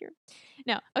disrespected your.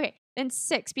 No. Okay. Then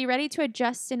 6, be ready to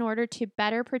adjust in order to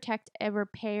better protect a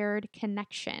repaired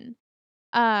connection.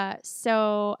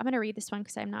 So I'm going to read this one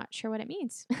because I'm not sure what it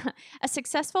means. A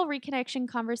successful reconnection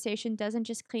conversation doesn't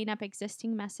just clean up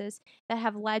existing messes that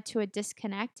have led to a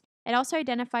disconnect. It also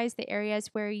identifies the areas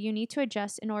where you need to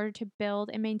adjust in order to build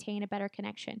and maintain a better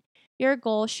connection. Your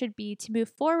goal should be to move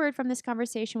forward from this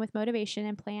conversation with motivation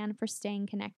and plan for staying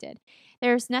connected.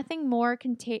 There's nothing more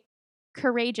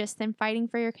courageous than fighting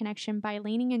for your connection by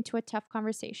leaning into a tough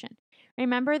conversation.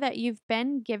 Remember that you've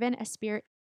been given a spirit.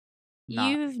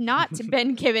 You've not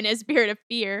been given a spirit of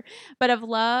fear, but of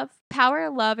love, power,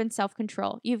 love, and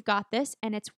self-control. You've got this,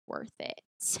 and it's worth it.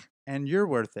 And you're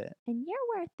worth it. And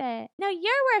you're worth it. No,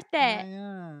 you're worth it.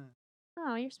 Yeah.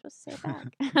 Oh, you're supposed to say it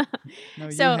back. No,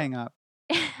 you So- hang up.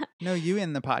 No, you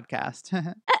in the podcast.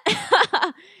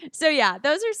 So yeah,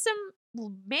 those are some,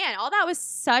 man, all that was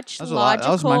such That was a lot. logical.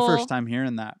 That was my first time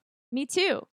hearing that. Me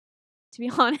too, to be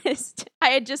honest. I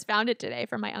had just found it today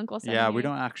from my uncle. Yeah, we me.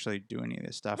 don't actually do any of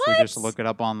this stuff. What? We just look it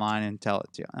up online and tell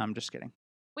it to you. I'm just kidding.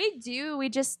 We do. We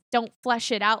just don't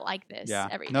flesh it out like this Yeah.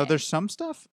 every day. No, there's some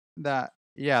stuff that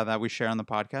we share on the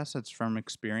podcast that's from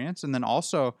experience. And then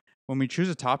also when we choose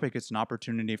a topic, it's an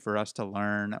opportunity for us to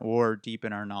learn or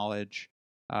deepen our knowledge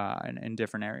in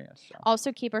different areas. So.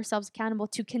 Also keep ourselves accountable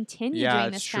to continue Yeah,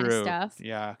 doing it's this true. kind of stuff.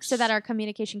 Yeah. So that our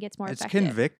communication gets more It's effective.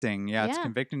 convicting. Yeah, it's Yeah.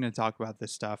 convicting to talk about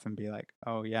this stuff and be like,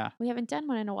 oh, yeah. We haven't done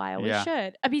one in a while. Yeah. We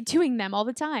should. I'd be doing them all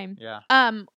the time. Yeah.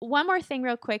 One more thing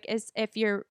real quick is if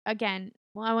you're, again,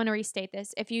 well, I want to restate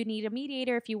this. If you need a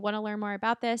mediator, if you want to learn more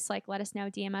about this, like let us know,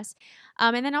 DM us.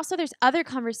 And then also there's other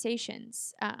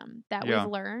conversations that Yeah.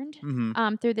 we've learned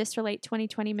Mm-hmm. through this Relate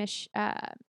 2020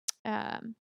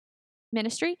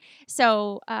 ministry.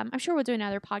 So I'm sure we'll do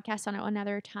another podcast on it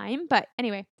another time. But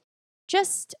anyway,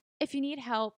 just if you need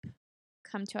help,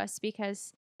 come to us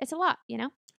because it's a lot, you know?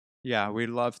 Yeah, we'd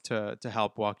love to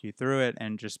help walk you through it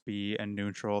and just be a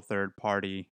neutral third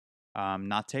party,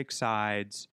 not take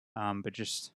sides, but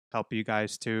just help you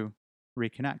guys to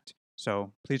reconnect.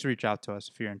 So please reach out to us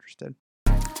if you're interested.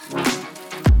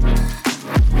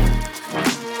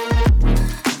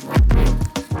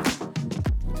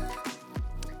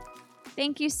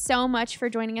 Thank you so much for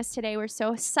joining us today. We're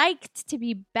so psyched to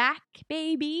be back,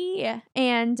 baby.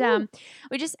 And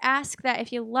we just ask that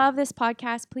if you love this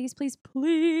podcast, please, please,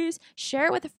 please share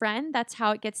it with a friend. That's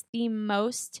how it gets the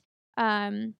most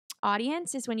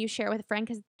audience, is when you share it with a friend,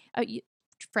 because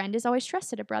friend is always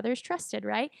trusted. A brother is trusted,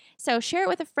 right? So share it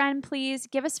with a friend, please.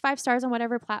 Give us 5 stars on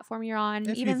whatever platform you're on.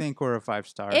 If you think we're a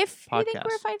 5-star if podcast. you think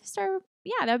we're a 5-star,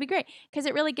 yeah, that would be great, because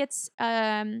it really gets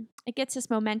us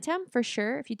momentum for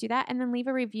sure if you do that. And then leave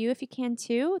a review if you can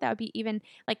too. That would be even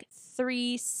like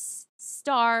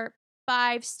 3-star,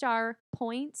 5-star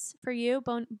points for you,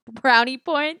 brownie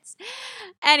points.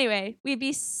 Anyway, we'd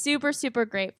be super, super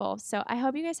grateful. So I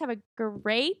hope you guys have a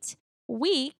great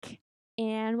week,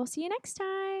 and we'll see you next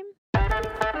time.